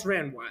 but Xanax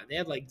ran wild. They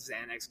had like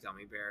Xanax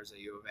gummy bears at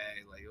U of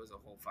A. Like, it was a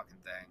whole fucking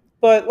thing.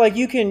 But like,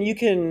 you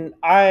can.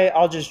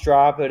 I'll just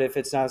drop it if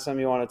it's not something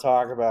you want to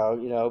talk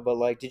about, you know. But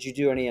like, did you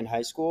do any in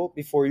high school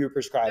before you were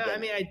prescribed? No, it? I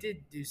mean, I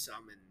did do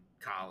some in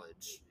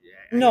college.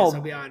 Yeah, No. guess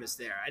I'll be honest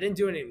there. I didn't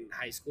do it in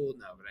high school,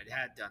 no, but I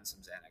had done some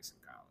Xanax in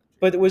college.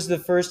 But was the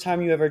first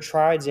time you ever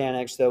tried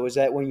Xanax though? Was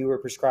that when you were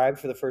prescribed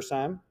for the first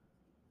time?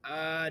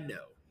 No.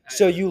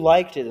 So you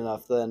liked it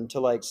enough then to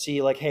like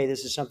see like, hey,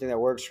 this is something that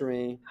works for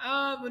me.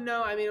 But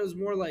no, I mean it was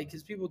more like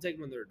because people take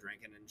them when they're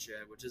drinking and shit,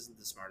 which isn't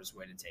the smartest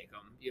way to take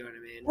them. You know what I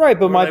mean? Right,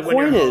 but or my like when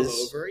point you're is,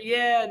 hungover.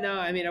 Yeah, no,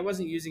 I mean I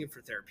wasn't using it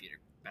for therapeutic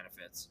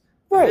benefits.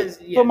 right.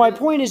 Because, yeah, but my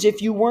point is,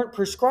 if you weren't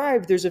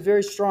prescribed, there's a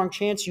very strong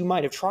chance you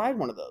might have tried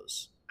one of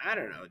those. I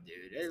don't know,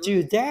 dude.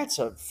 Dude, that's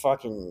a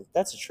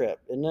trip,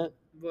 isn't it?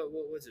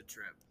 What's a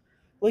trip?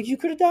 Like, you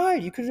could have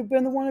died. You could have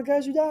been the one of the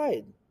guys who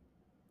died.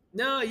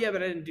 No, yeah,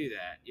 but I didn't do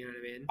that. You know what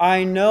I mean?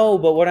 I know,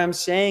 but what I'm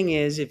saying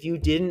is, if you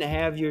didn't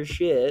have your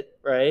shit,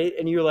 right,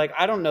 and you're like,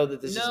 I don't know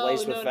that this is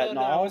laced with fentanyl.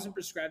 No, I wasn't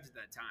prescribed at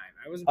that time.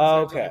 I wasn't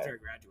prescribed until after I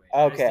graduated.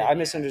 Okay, I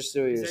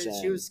misunderstood what you were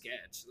saying. She was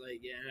sketch, like,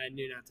 yeah, and I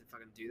knew not to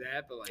fucking do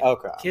that, but like,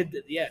 okay,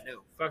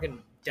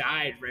 fucking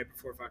died right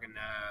before fucking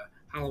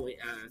Halloween.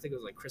 I think it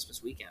was like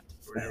Christmas weekend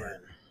or whatever. Man.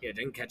 Yeah,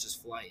 didn't catch his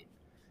flight.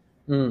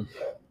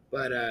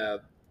 But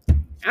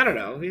I don't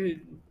know.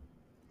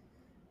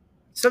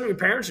 Something your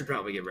parents should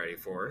probably get ready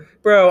for.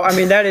 Bro, I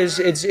mean, it's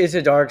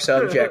a dark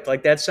subject.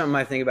 Like, that's something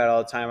I think about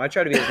all the time. I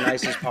try to be as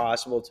nice as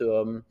possible to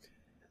them.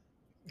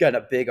 Got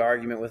a big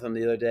argument with them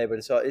the other day, but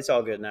it's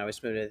all good now. We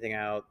smoothed everything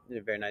out.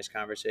 A very nice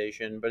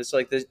conversation. But it's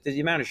like the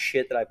amount of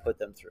shit that I put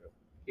them through.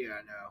 Yeah,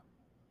 I know.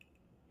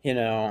 You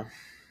know,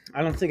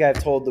 I don't think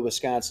I've told the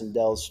Wisconsin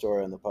Dells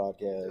story on the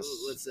podcast.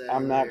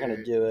 I'm not going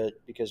to do it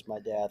because my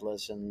dad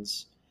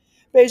listens.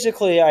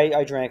 Basically,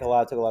 I drank a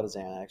lot, took a lot of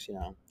Xanax, you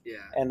know. Yeah.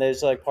 And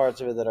there's like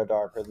parts of it that are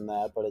darker than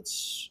that, but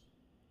it's,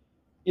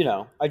 you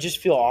know, I just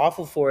feel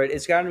awful for it.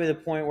 It's gotten to the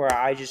point where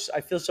I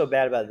feel so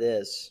bad about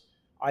this.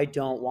 I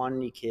don't want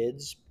any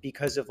kids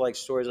because of like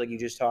stories like you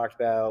just talked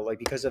about, like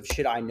because of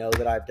shit I know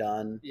that I've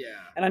done. Yeah.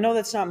 And I know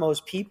that's not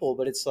most people,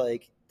 but it's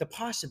like the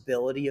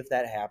possibility of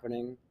that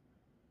happening,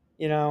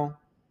 you know,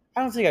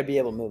 I don't think I'd be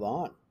able to move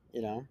on,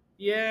 you know?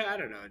 Yeah, I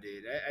don't know,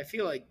 dude. I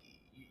feel like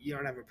you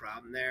don't have a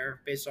problem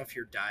there based off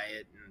your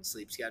diet and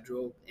sleep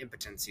schedule.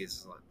 Impotency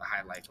is a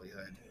high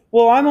likelihood.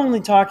 Well, I'm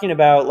only talking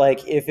about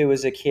like if it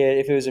was a kid,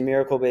 if it was a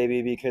miracle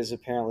baby, because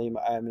apparently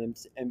I'm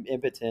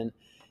impotent.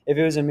 If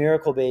it was a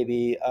miracle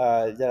baby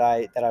that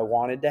I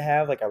wanted to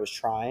have, like I was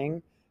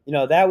trying, you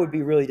know, that would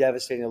be really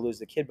devastating to lose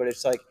the kid. But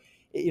it's like,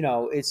 you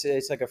know, it's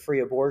like a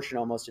free abortion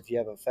almost if you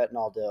have a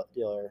fentanyl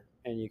dealer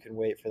and you can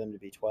wait for them to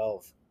be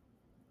 12.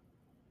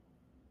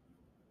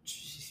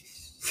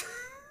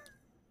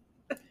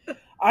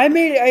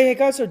 It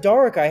got so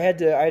dark. I had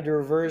to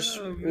reverse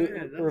dark,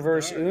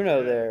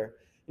 Uno there.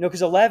 You know,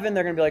 because 11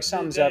 they're gonna be like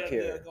something's up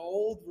here. The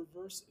old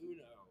reverse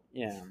Uno.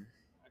 Yeah.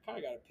 I kind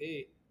of gotta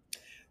pee.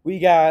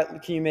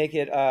 Can you make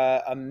it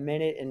a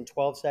minute and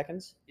 12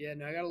 seconds? Yeah,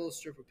 no, I got a little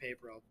strip of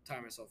paper. I'll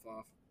tie myself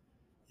off.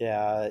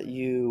 Yeah,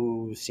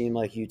 you seem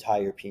like you tie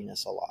your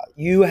penis a lot.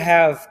 You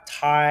have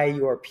tie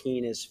your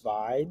penis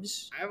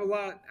vibes. I have a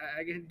lot.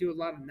 I can do a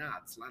lot of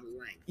knots, a lot of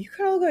length. You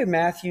kind of look like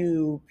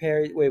Matthew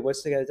Perry. Wait,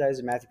 what's the guy's name? Is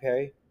it Matthew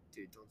Perry?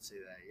 Dude, don't say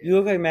that. Yeah. You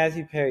look like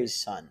Matthew Perry's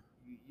son.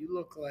 You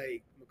look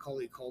like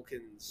Macaulay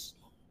Culkin's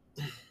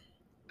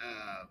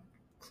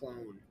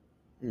clone.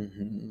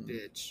 Mm-hmm.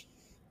 Bitch.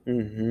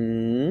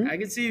 Mm-hmm. I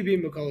can see you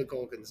being Macaulay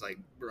Culkin's like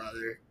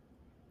brother.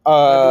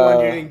 Like the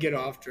one who didn't get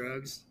off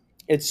drugs.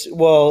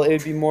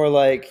 It'd be more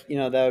like, you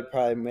know, that would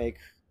probably make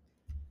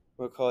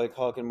Macaulay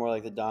Culkin more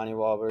like the Donnie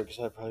Wahlberg because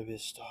I'd probably be a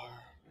star.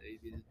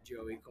 Maybe the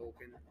Joey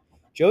Culkin.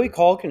 Joey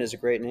Culkin is a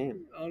great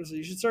name. Honestly,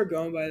 you should start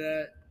going by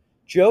that.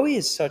 Joey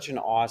is such an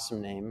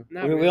awesome name.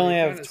 Not We really, only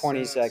it have kinda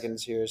 20 sucks.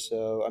 seconds here,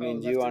 so I mean,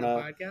 do you want to?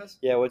 Podcast?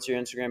 Yeah, what's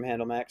your Instagram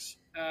handle, Max?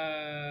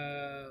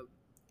 At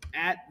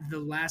the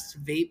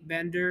last vape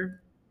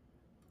bender.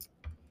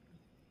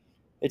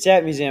 It's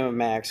at Museum of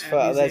Max. At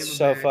Museum That's of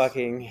so Max.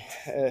 fucking.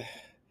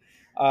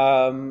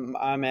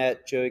 I'm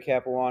at Joey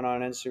Capuano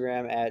on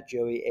Instagram, at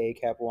Joey A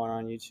Capuano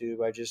on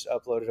YouTube. I just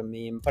uploaded a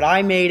meme, but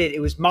I made it. It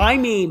was my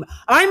meme.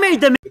 I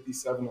made the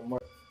 57 a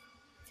month.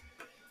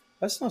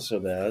 That's not so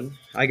bad.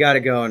 I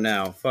gotta go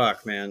now.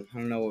 Fuck, man. I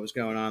don't know what was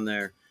going on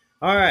there.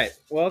 All right.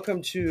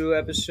 Welcome to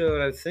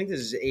episode, I think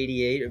this is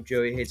 88 of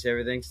Joey Hates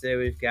Everything. Today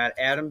we've got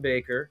Adam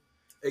Baker.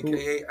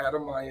 A.K.A.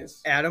 Adam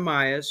Myers. Adam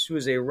Myers, who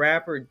is a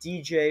rapper,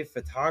 DJ,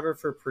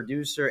 photographer,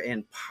 producer,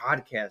 and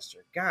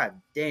podcaster.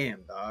 God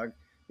damn, dog.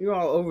 You're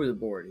all over the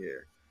board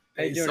here.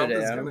 How you doing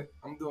today, Adam?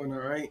 I'm doing all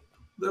right.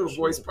 Little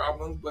voice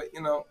problems, but,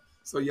 you know,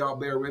 so y'all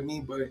bear with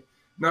me. But,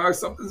 no,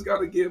 something's got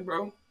to give,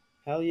 bro.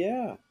 Hell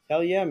yeah,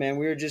 man.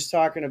 We were just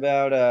talking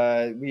about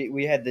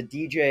we had the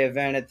DJ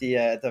event at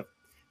the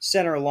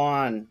center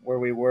lawn where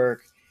we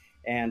work,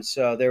 and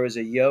so there was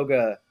a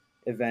yoga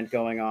event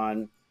going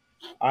on.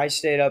 I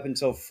stayed up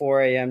until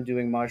 4 a.m.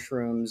 doing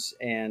mushrooms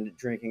and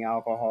drinking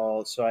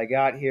alcohol. So I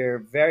got here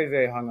very,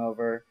 very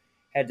hungover.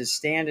 Had to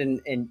stand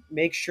and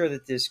make sure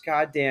that this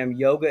goddamn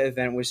yoga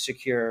event was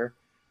secure.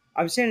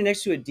 I'm standing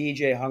next to a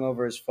DJ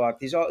hungover as fuck.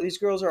 These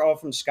girls are all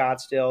from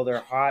Scottsdale. They're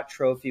hot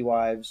trophy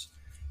wives.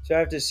 So I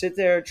have to sit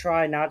there,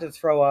 try not to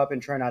throw up, and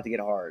try not to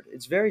get hard.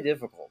 It's very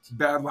difficult.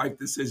 Bad life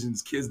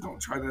decisions. Kids, don't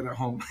try that at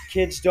home.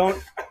 Kids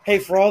don't. Hey,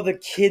 for all the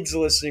kids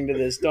listening to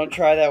this, don't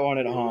try that one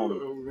at home.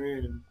 Oh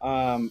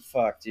man.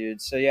 Fuck,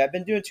 dude. So yeah, I've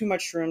been doing too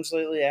much shrooms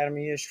lately. Adam, are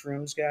you a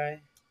shrooms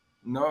guy?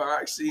 No,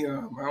 I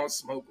don't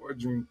smoke or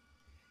drink.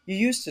 You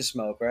used to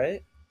smoke,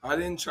 right? I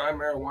didn't try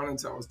marijuana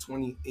until I was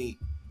 28.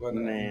 But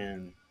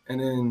Man. and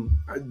then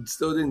I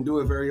still didn't do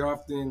it very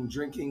often.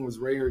 Drinking was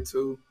rare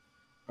too.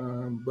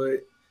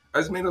 But I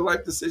just made a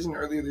life decision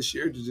earlier this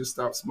year to just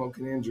stop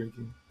smoking and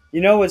drinking.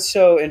 You know what's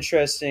so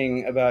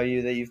interesting about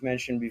you that you've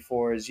mentioned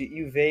before is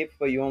you vape,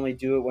 but you only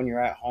do it when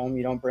you're at home.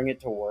 You don't bring it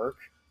to work.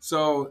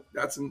 So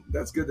that's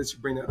good that you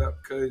bring that up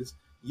because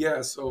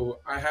so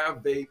I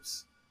have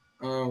vapes,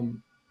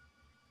 and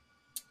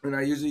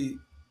I usually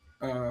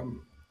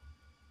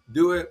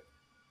do it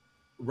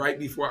right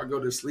before I go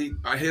to sleep.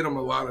 I hit them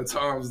a lot of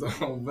times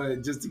though,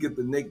 but just to get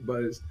the Nick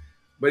buzz.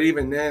 But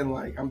even then,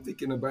 like I'm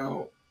thinking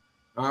about,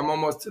 I'm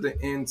almost to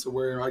the end to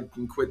where I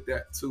can quit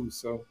that too.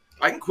 So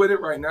I can quit it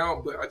right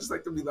now, but I just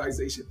like the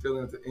relaxation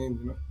feeling at the end,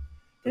 you know.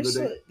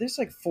 There's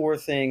like 4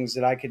 things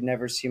that I could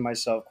never see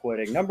myself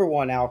quitting. Number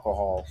 1,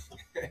 alcohol.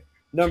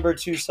 Number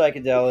 2,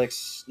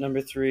 psychedelics. Number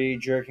 3,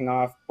 jerking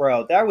off.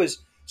 Bro,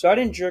 so I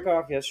didn't jerk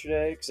off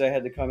yesterday because I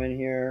had to come in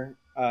here,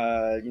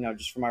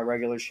 just for my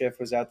regular shift.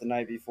 Was out the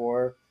night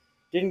before.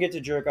 Didn't get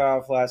to jerk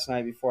off last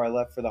night before I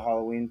left for the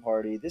Halloween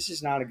party. This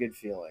is not a good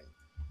feeling.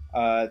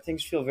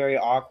 Things feel very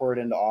awkward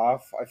and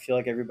off. I feel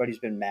like everybody's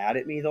been mad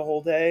at me the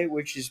whole day,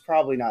 which is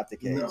probably not the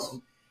case.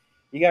 No.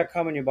 You got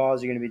cum in your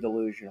balls, you're going to be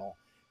delusional.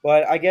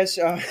 But I guess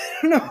I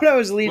don't know what I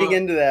was leading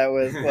into that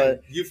with.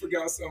 But you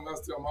forgot something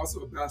else too. I'm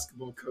also a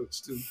basketball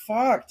coach too.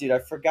 Fuck, dude, I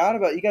forgot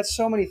about you. Got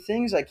so many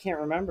things I can't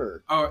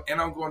remember. Oh, and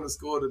I'm going to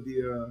school to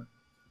be a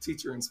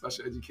teacher in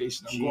special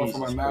education. I'm going for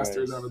my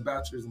master's. I have a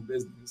bachelor's in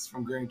business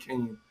from Grand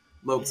Canyon.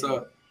 Lopes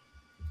up.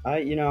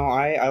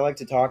 I like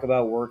to talk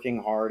about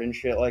working hard and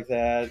shit like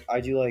that. I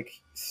do like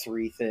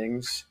 3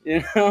 things,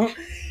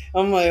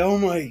 I'm like, oh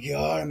my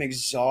God, I'm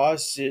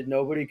exhausted.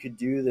 Nobody could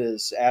do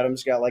this.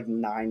 Adam's got like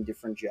 9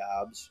 different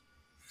jobs.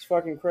 It's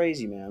fucking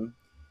crazy, man.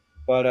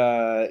 But,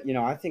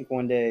 I think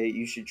one day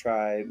you should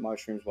try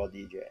mushrooms while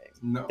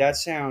DJing. No. That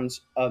sounds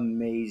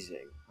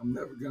amazing. I'm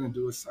never going to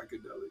do a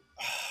psychedelic.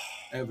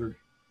 Ever.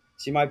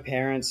 See, my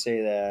parents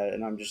say that,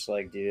 and I'm just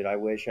like, dude, I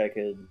wish I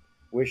could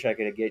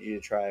get you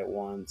to try it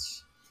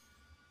once.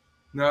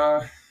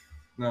 No.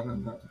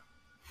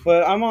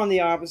 But I'm on the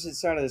opposite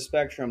side of the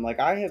spectrum. Like,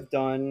 I have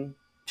done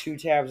 2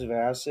 tabs of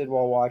acid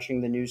while watching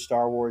the new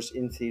Star Wars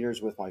in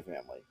theaters with my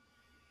family.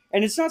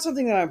 And it's not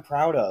something that I'm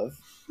proud of.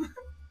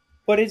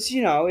 But it's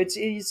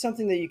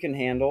something that you can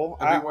handle.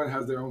 Everyone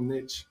has their own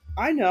niche.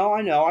 I know.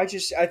 I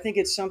think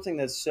it's something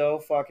that's so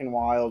fucking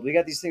wild. We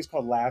got these things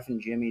called Laughing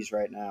Jimmies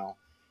right now.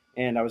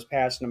 And I was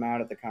passing them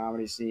out at the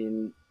comedy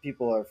scene.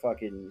 People are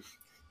fucking...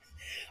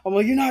 I'm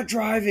like, you're not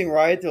driving,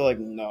 right? They're like,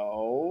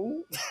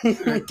 no.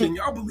 Can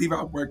y'all believe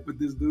I worked with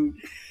this dude?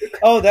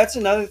 Oh, that's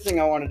another thing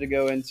I wanted to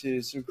go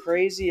into. Some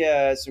crazy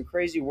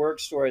work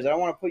stories. I don't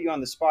want to put you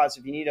on the spot,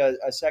 so if you need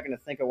a second to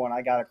think of one,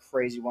 I got a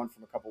crazy one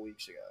from a couple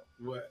weeks ago.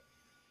 What?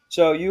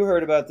 So you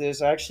heard about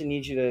this. I actually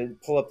need you to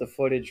pull up the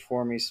footage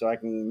for me so I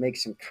can make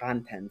some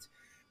content.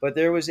 But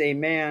there was a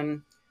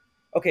man...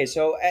 Okay,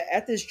 so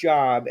at this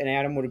job, and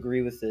Adam would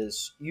agree with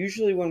this,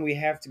 usually when we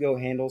have to go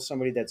handle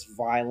somebody that's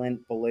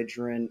violent,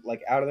 belligerent,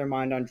 like out of their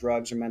mind on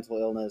drugs or mental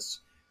illness,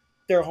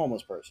 they're a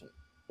homeless person,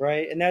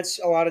 right? And that's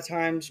a lot of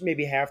times,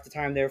 maybe half the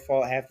time their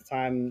fault, half the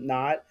time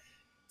not.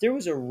 There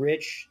was a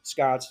rich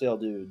Scottsdale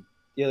dude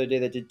the other day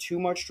that did too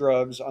much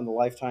drugs on the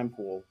Lifetime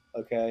pool,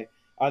 okay,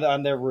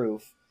 on their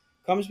roof,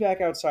 comes back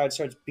outside,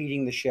 starts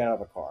beating the shit out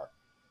of a car.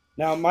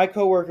 Now, our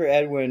coworker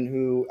Edwin,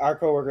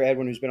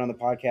 who's been on the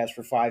podcast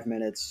for 5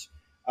 minutes,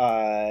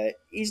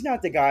 he's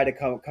not the guy to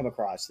come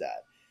across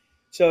that.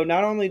 So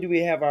not only do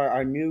we have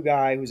our new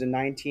guy who's a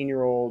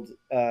 19-year-old,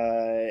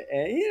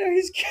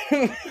 and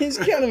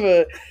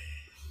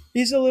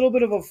he's a little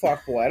bit of a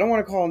fuckboy. I don't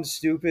want to call him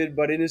stupid,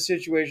 but in a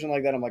situation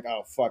like that, I'm like,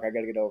 oh fuck, I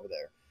got to get over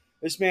there.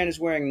 This man is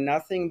wearing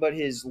nothing but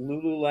his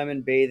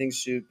Lululemon bathing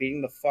suit,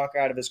 beating the fuck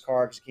out of his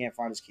car because he can't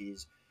find his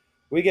keys.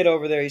 We get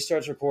over there, he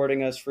starts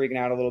recording us, freaking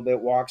out a little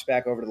bit, walks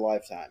back over to the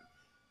Lifetime.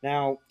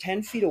 Now,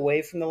 10 feet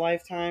away from the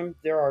Lifetime,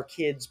 there are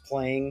kids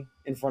playing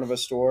in front of a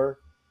store.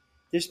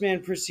 This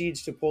man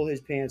proceeds to pull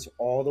his pants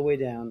all the way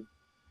down.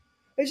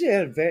 I said,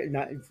 had a very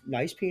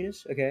nice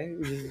penis, okay?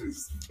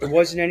 It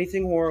wasn't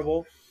anything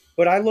horrible,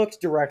 but I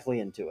looked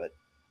directly into it.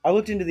 I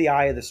looked into the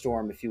eye of the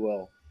storm, if you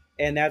will,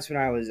 and that's when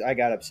I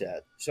got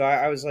upset. So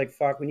I was like,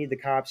 fuck, we need the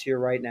cops here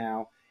right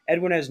now.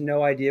 Edwin has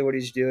no idea what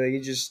he's doing.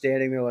 He's just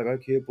standing there like, I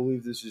can't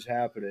believe this is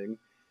happening.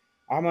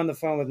 I'm on the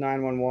phone with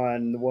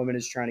 911. The woman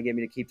is trying to get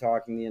me to keep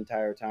talking the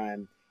entire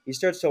time. He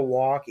starts to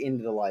walk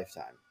into the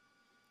Lifetime.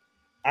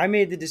 I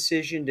made the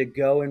decision to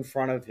go in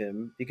front of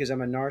him because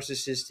I'm a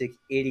narcissistic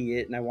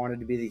idiot and I wanted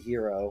to be the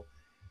hero.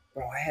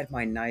 Bro, I had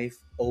my knife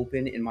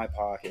open in my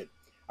pocket.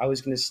 I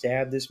was going to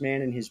stab this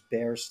man in his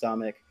bare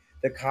stomach.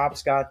 The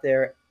cops got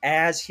there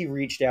as he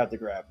reached out to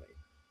grab me.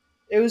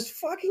 It was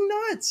fucking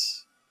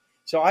nuts.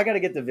 So I got to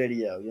get the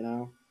video, you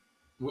know?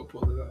 We'll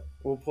pull it up.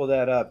 We'll pull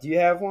that up. Do you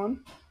have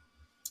one?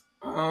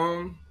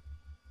 I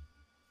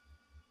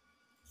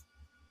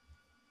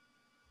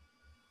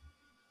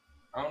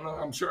don't know.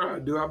 I'm sure I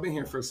do. I've been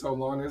here for so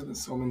long. There's been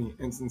so many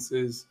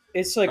instances.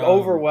 It's like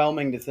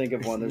overwhelming to think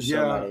of one. There's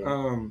so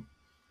many.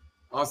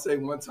 I'll say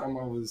one time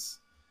I was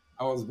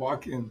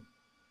walking,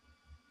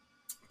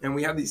 and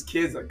we had these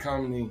kids that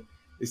come and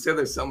they said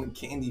they're selling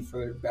candy for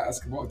their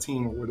basketball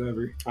team or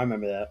whatever. I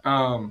remember that.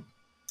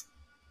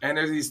 And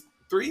there's these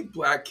 3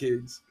 black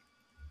kids,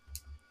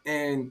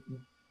 and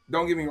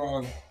don't get me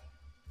wrong,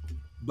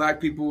 black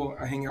people.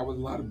 I hang out with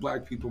a lot of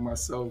black people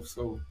myself,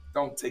 so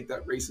don't take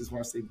that racist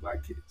when I say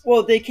black kids.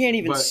 Well, they can't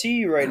even see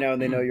you right now,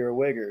 and they know you're a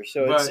wigger,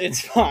 so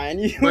it's fine.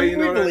 But you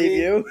know we believe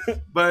you.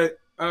 But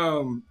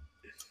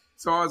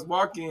so I was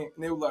walking,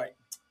 and they were like,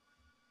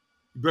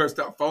 "You better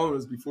stop following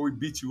us before we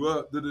beat you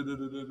up."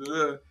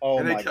 Oh,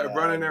 and they kept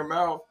running their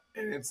mouth,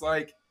 and it's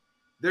like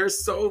they're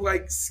so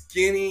like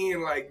skinny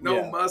and like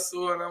no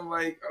muscle, and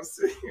I'm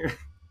sitting here.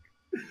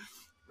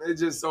 It's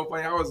just so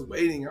funny. I was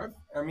waiting.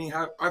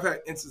 I've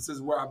had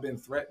instances where I've been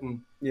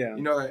threatened. Yeah.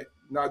 You know, like,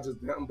 not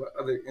just them, but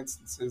other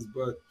instances.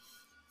 But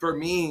for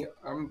me,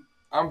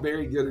 I'm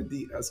very good at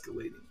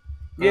de-escalating.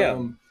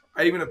 Yeah.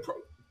 I even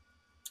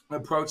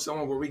approached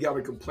someone where we got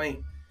a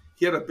complaint.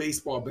 He had a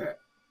baseball bat.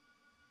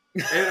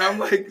 And I'm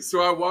like,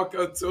 so I walk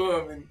up to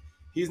him, and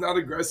he's not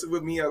aggressive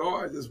with me at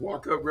all. I just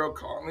walk up real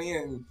calmly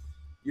and,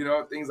 you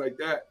know, things like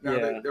that.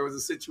 Now, there was a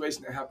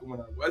situation that happened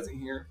when I wasn't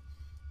here.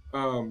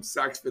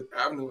 Saks Fifth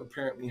Avenue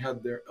apparently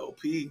had their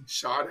LP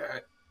shot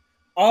at.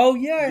 Oh,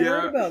 yeah, I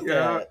heard about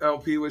that. Yeah,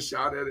 LP was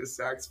shot at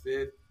Saks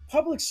Fifth.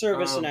 Public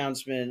service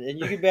announcement, and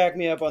you can back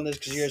me up on this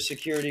because you're a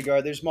security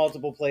guard. There's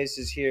multiple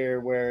places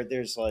here where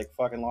there's like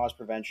fucking loss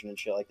prevention and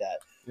shit like that.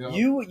 Yeah.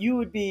 You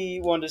would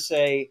be one to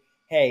say,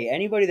 hey,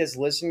 anybody that's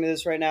listening to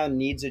this right now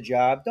needs a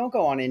job, don't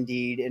go on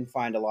Indeed and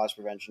find a loss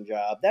prevention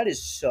job. That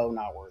is so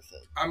not worth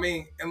it. I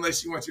mean,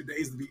 unless you want your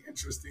days to be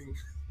interesting.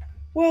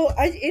 Well,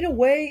 in a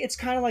way, it's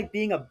kind of like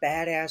being a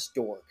badass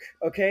dork,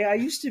 okay? I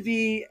used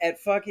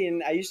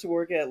to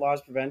work at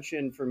loss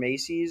prevention for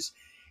Macy's,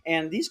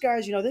 and these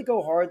guys, you know, they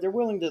go hard. They're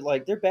willing to,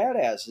 like, they're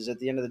badasses at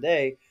the end of the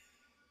day.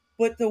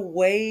 But the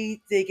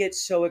way they get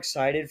so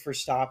excited for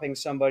stopping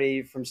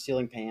somebody from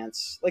stealing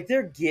pants, like,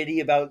 they're giddy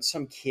about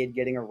some kid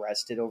getting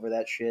arrested over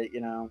that shit, you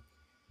know?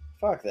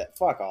 Fuck that.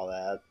 Fuck all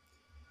that.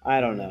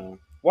 I don't know.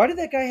 Why did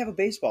that guy have a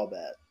baseball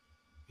bat?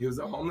 He was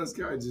a homeless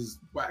guy, just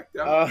whacked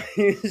out.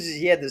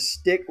 He had the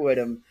stick with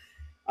him.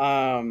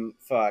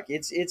 Fuck.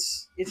 It's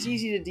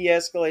easy to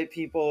de-escalate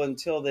people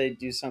until they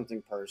do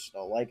something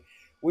personal. Like,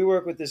 we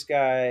work with this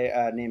guy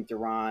named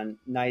Duran,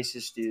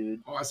 nicest dude.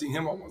 Oh, I seen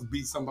him almost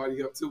beat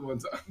somebody up too one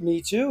time. Me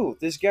too.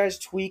 This guy's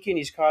tweaking.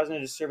 He's causing a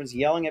disturbance,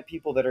 yelling at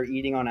people that are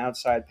eating on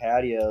outside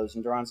patios.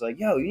 And Duran's like,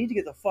 yo, you need to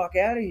get the fuck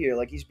out of here.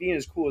 Like, he's being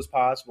as cool as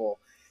possible.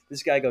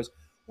 This guy goes,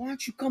 why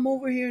don't you come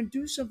over here and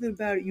do something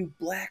about it, you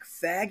black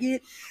faggot?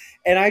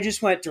 And I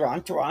just went,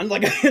 Duran.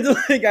 Like, I had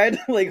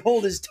to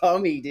hold his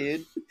tummy,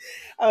 dude.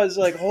 I was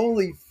like,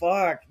 holy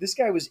fuck. This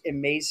guy was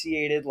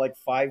emaciated, like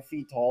 5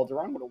 feet tall.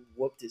 Duran would have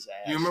whooped his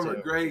ass. You remember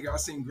Greg? I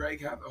seen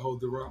Greg have to hold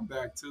Duran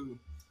back, too.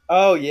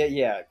 Oh,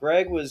 yeah.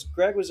 Greg was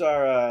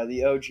our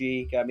the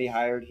OG, got me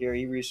hired here.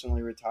 He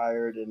recently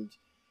retired. And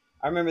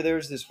I remember there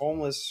was this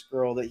homeless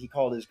girl that he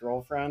called his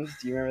girlfriend.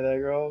 Do you remember that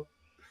girl?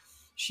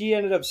 She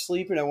ended up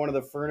sleeping at one of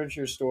the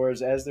furniture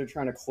stores as they're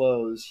trying to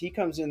close. He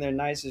comes in there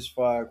nice as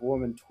fuck.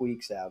 Woman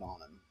tweaks out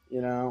on him.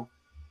 You know?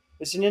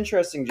 It's an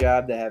interesting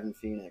job to have in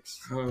Phoenix.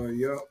 Oh,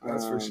 yeah,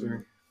 that's for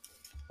sure.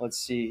 Let's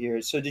see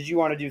here. So did you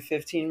want to do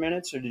 15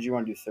 minutes or did you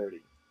want to do 30?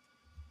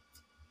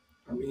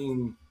 I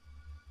mean...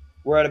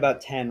 We're at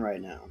about 10 right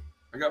now.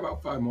 I got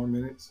about 5 more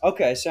minutes.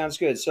 Okay, sounds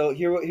good. So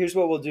here's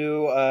what we'll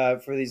do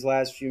for these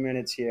last few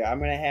minutes here. I'm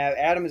going to have...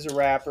 Adam is a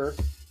rapper,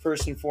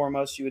 first and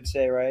foremost, you would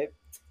say, right?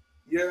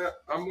 Yeah,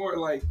 I feel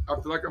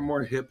like I'm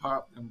more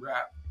hip-hop than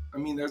rap. I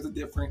mean, there's a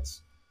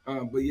difference.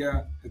 But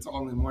yeah, it's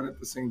all in one at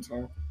the same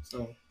time.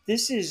 So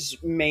this is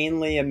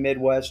mainly a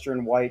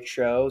Midwestern white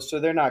show, so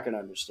they're not going to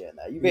understand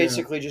that. You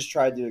basically just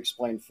tried to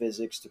explain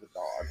physics to the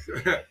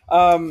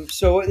dog.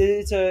 So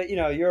it's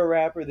you're a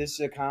rapper. This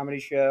is a comedy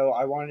show.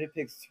 I wanted to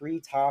pick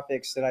 3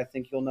 topics that I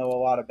think you'll know a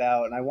lot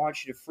about, and I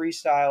want you to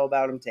freestyle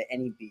about them to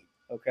any beat.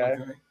 Okay.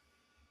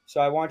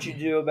 So I want you to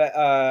do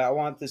I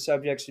want the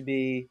subjects to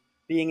be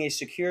being a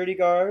security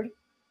guard,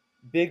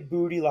 big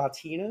booty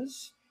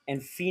Latinas,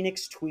 and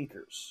Phoenix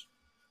tweakers.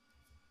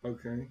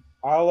 Okay.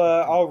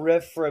 I'll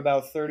riff for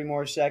about 30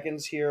 more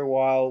seconds here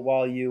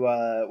while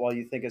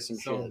you think of some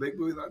shit. So big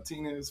booty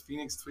Latinas,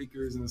 Phoenix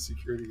tweakers, and a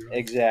security guard.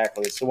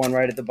 Exactly. It's the one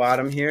right at the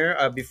bottom here.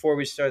 Before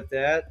we start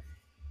that,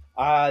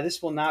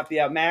 This will not be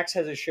out. Max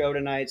has a show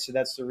tonight, so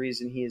that's the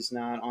reason he is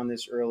not on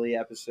this early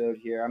episode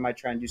here. I might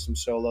try and do some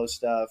solo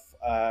stuff.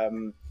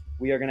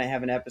 We are going to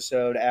have an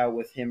episode out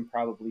with him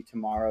probably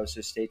tomorrow,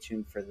 so stay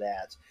tuned for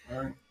that.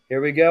 All right. Here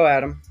we go,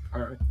 Adam.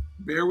 All right.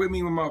 Bear with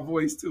me with my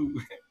voice,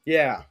 too.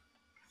 Yeah.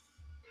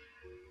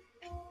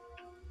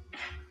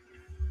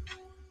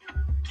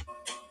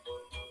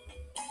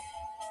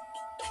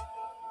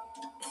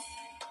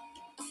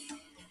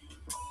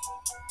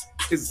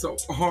 It's so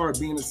hard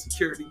being a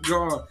security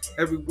guard.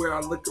 Everywhere I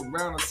look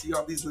around, I see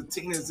all these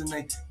Latinas and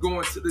they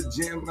going to the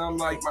gym, and I'm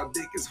like, my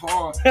dick is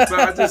hard, but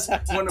I just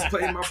want to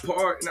play my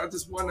part, and I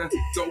just want to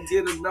go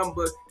get a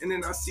number. And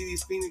then I see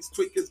these Phoenix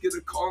tweakers get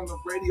a call on the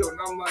radio, and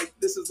I'm like,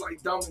 this is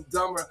like Dumb and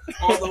Dumber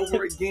all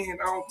over again.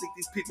 I don't think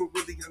these people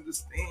really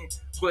understand.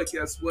 But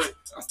guess what?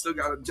 I still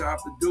got a job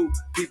to do.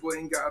 People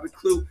ain't got a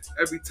clue.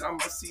 Every time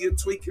I see a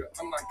tweaker,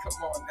 I'm like,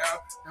 come on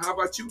now. How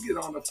about you get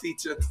on a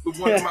feature with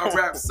one of my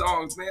rap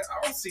songs, man?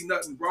 I don't see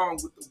nothing wrong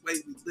with the way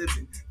we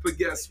living. But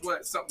guess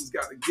what? Something's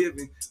got to give.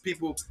 And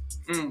people,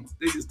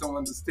 they just don't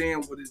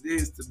understand what it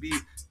is to be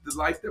the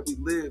life that we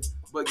live.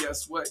 But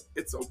guess what?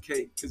 It's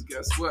okay. Because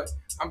guess what?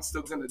 I'm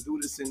still going to do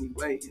this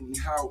anyway,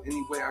 anyhow,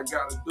 any way I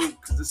got to do.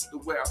 Because this is the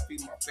way I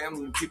feed my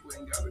family, and people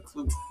ain't got a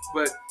clue.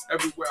 But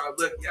everywhere I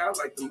look, yeah, I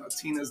like the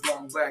Latinas,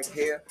 long black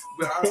hair.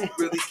 But I don't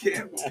really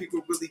care what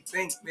people really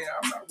think, man.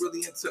 I'm not really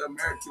into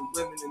American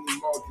women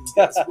anymore. Because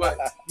guess what?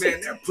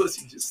 Man, that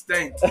pussy just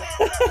stink.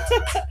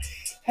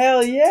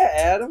 Hell yeah,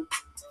 Adam.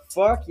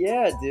 Fuck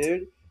yeah,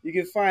 dude. You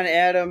can find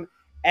Adam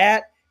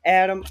at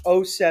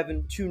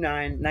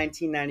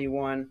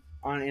Adam07291991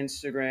 on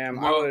Instagram.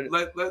 Well,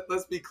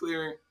 let's be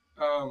clear.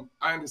 I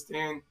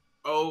understand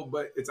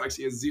but it's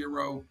actually a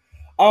 0.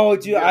 Oh,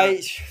 dude, Yeah.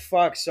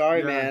 sorry,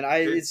 Yeah, man.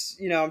 It's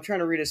I'm trying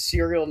to read a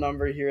serial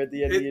number here at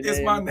the end of your It's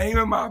name. my name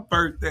and my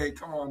birthday.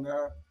 Come on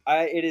now.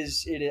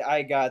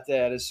 I got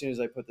that as soon as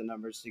I put the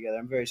numbers together.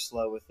 I'm very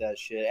slow with that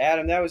shit.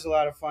 Adam, that was a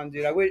lot of fun,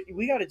 dude.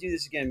 We got to do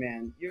this again,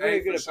 man. You're very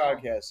good at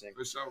podcasting.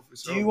 For sure.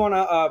 Do you want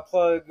to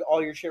plug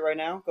all your shit right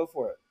now? Go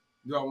for it.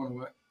 Do I want to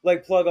what?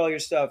 Like plug all your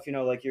stuff,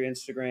 like your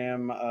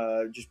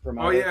Instagram, just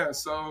promote. Oh it. yeah.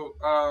 So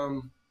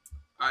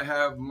I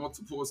have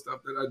multiple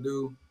stuff that I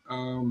do.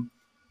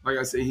 Like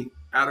I say,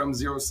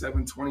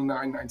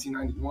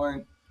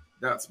 Adam07291991.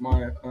 That's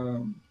my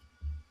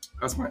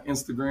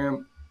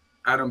Instagram.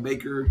 Adam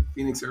Baker,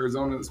 Phoenix,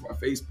 Arizona. That's my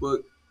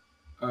Facebook,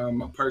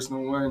 my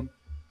personal one.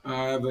 I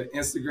have an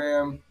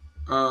Instagram,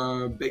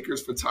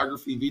 Baker's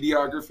Photography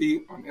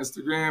Videography on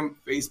Instagram,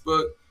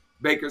 Facebook,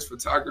 Baker's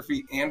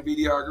Photography and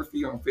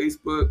Videography on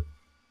Facebook.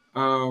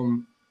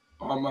 On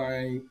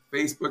my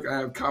Facebook, I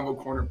have Convo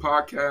Corner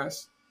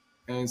Podcast,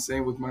 and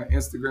same with my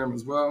Instagram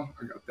as well.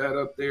 I got that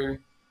up there.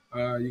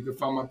 You can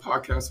find my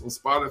podcast on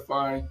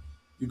Spotify.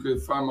 You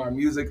could find my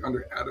music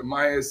under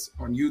Adamias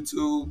on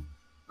YouTube.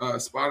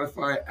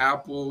 Spotify,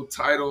 Apple,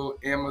 Tidal,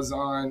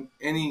 Amazon,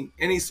 any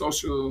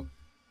social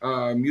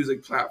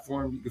music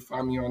platform, you can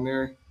find me on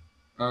there.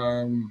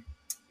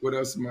 What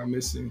else am I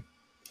missing?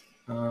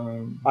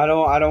 I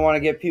don't want to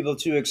get people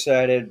too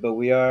excited, but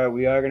we are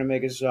gonna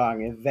make a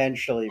song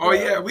eventually. Oh bro.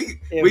 yeah, we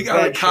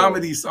got a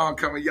comedy song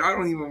coming. Y'all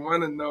don't even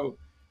want to know.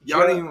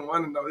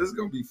 This is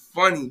gonna be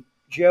funny.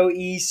 Joe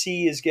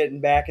EC is getting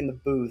back in the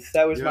booth.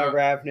 That was my Yeah.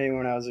 rap name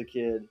when I was a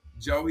kid.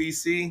 Joe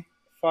EC.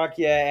 Fuck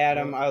yeah,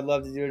 Adam. I'd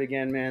love to do it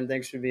again, man.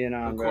 Thanks for being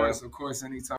on, Of course, anytime.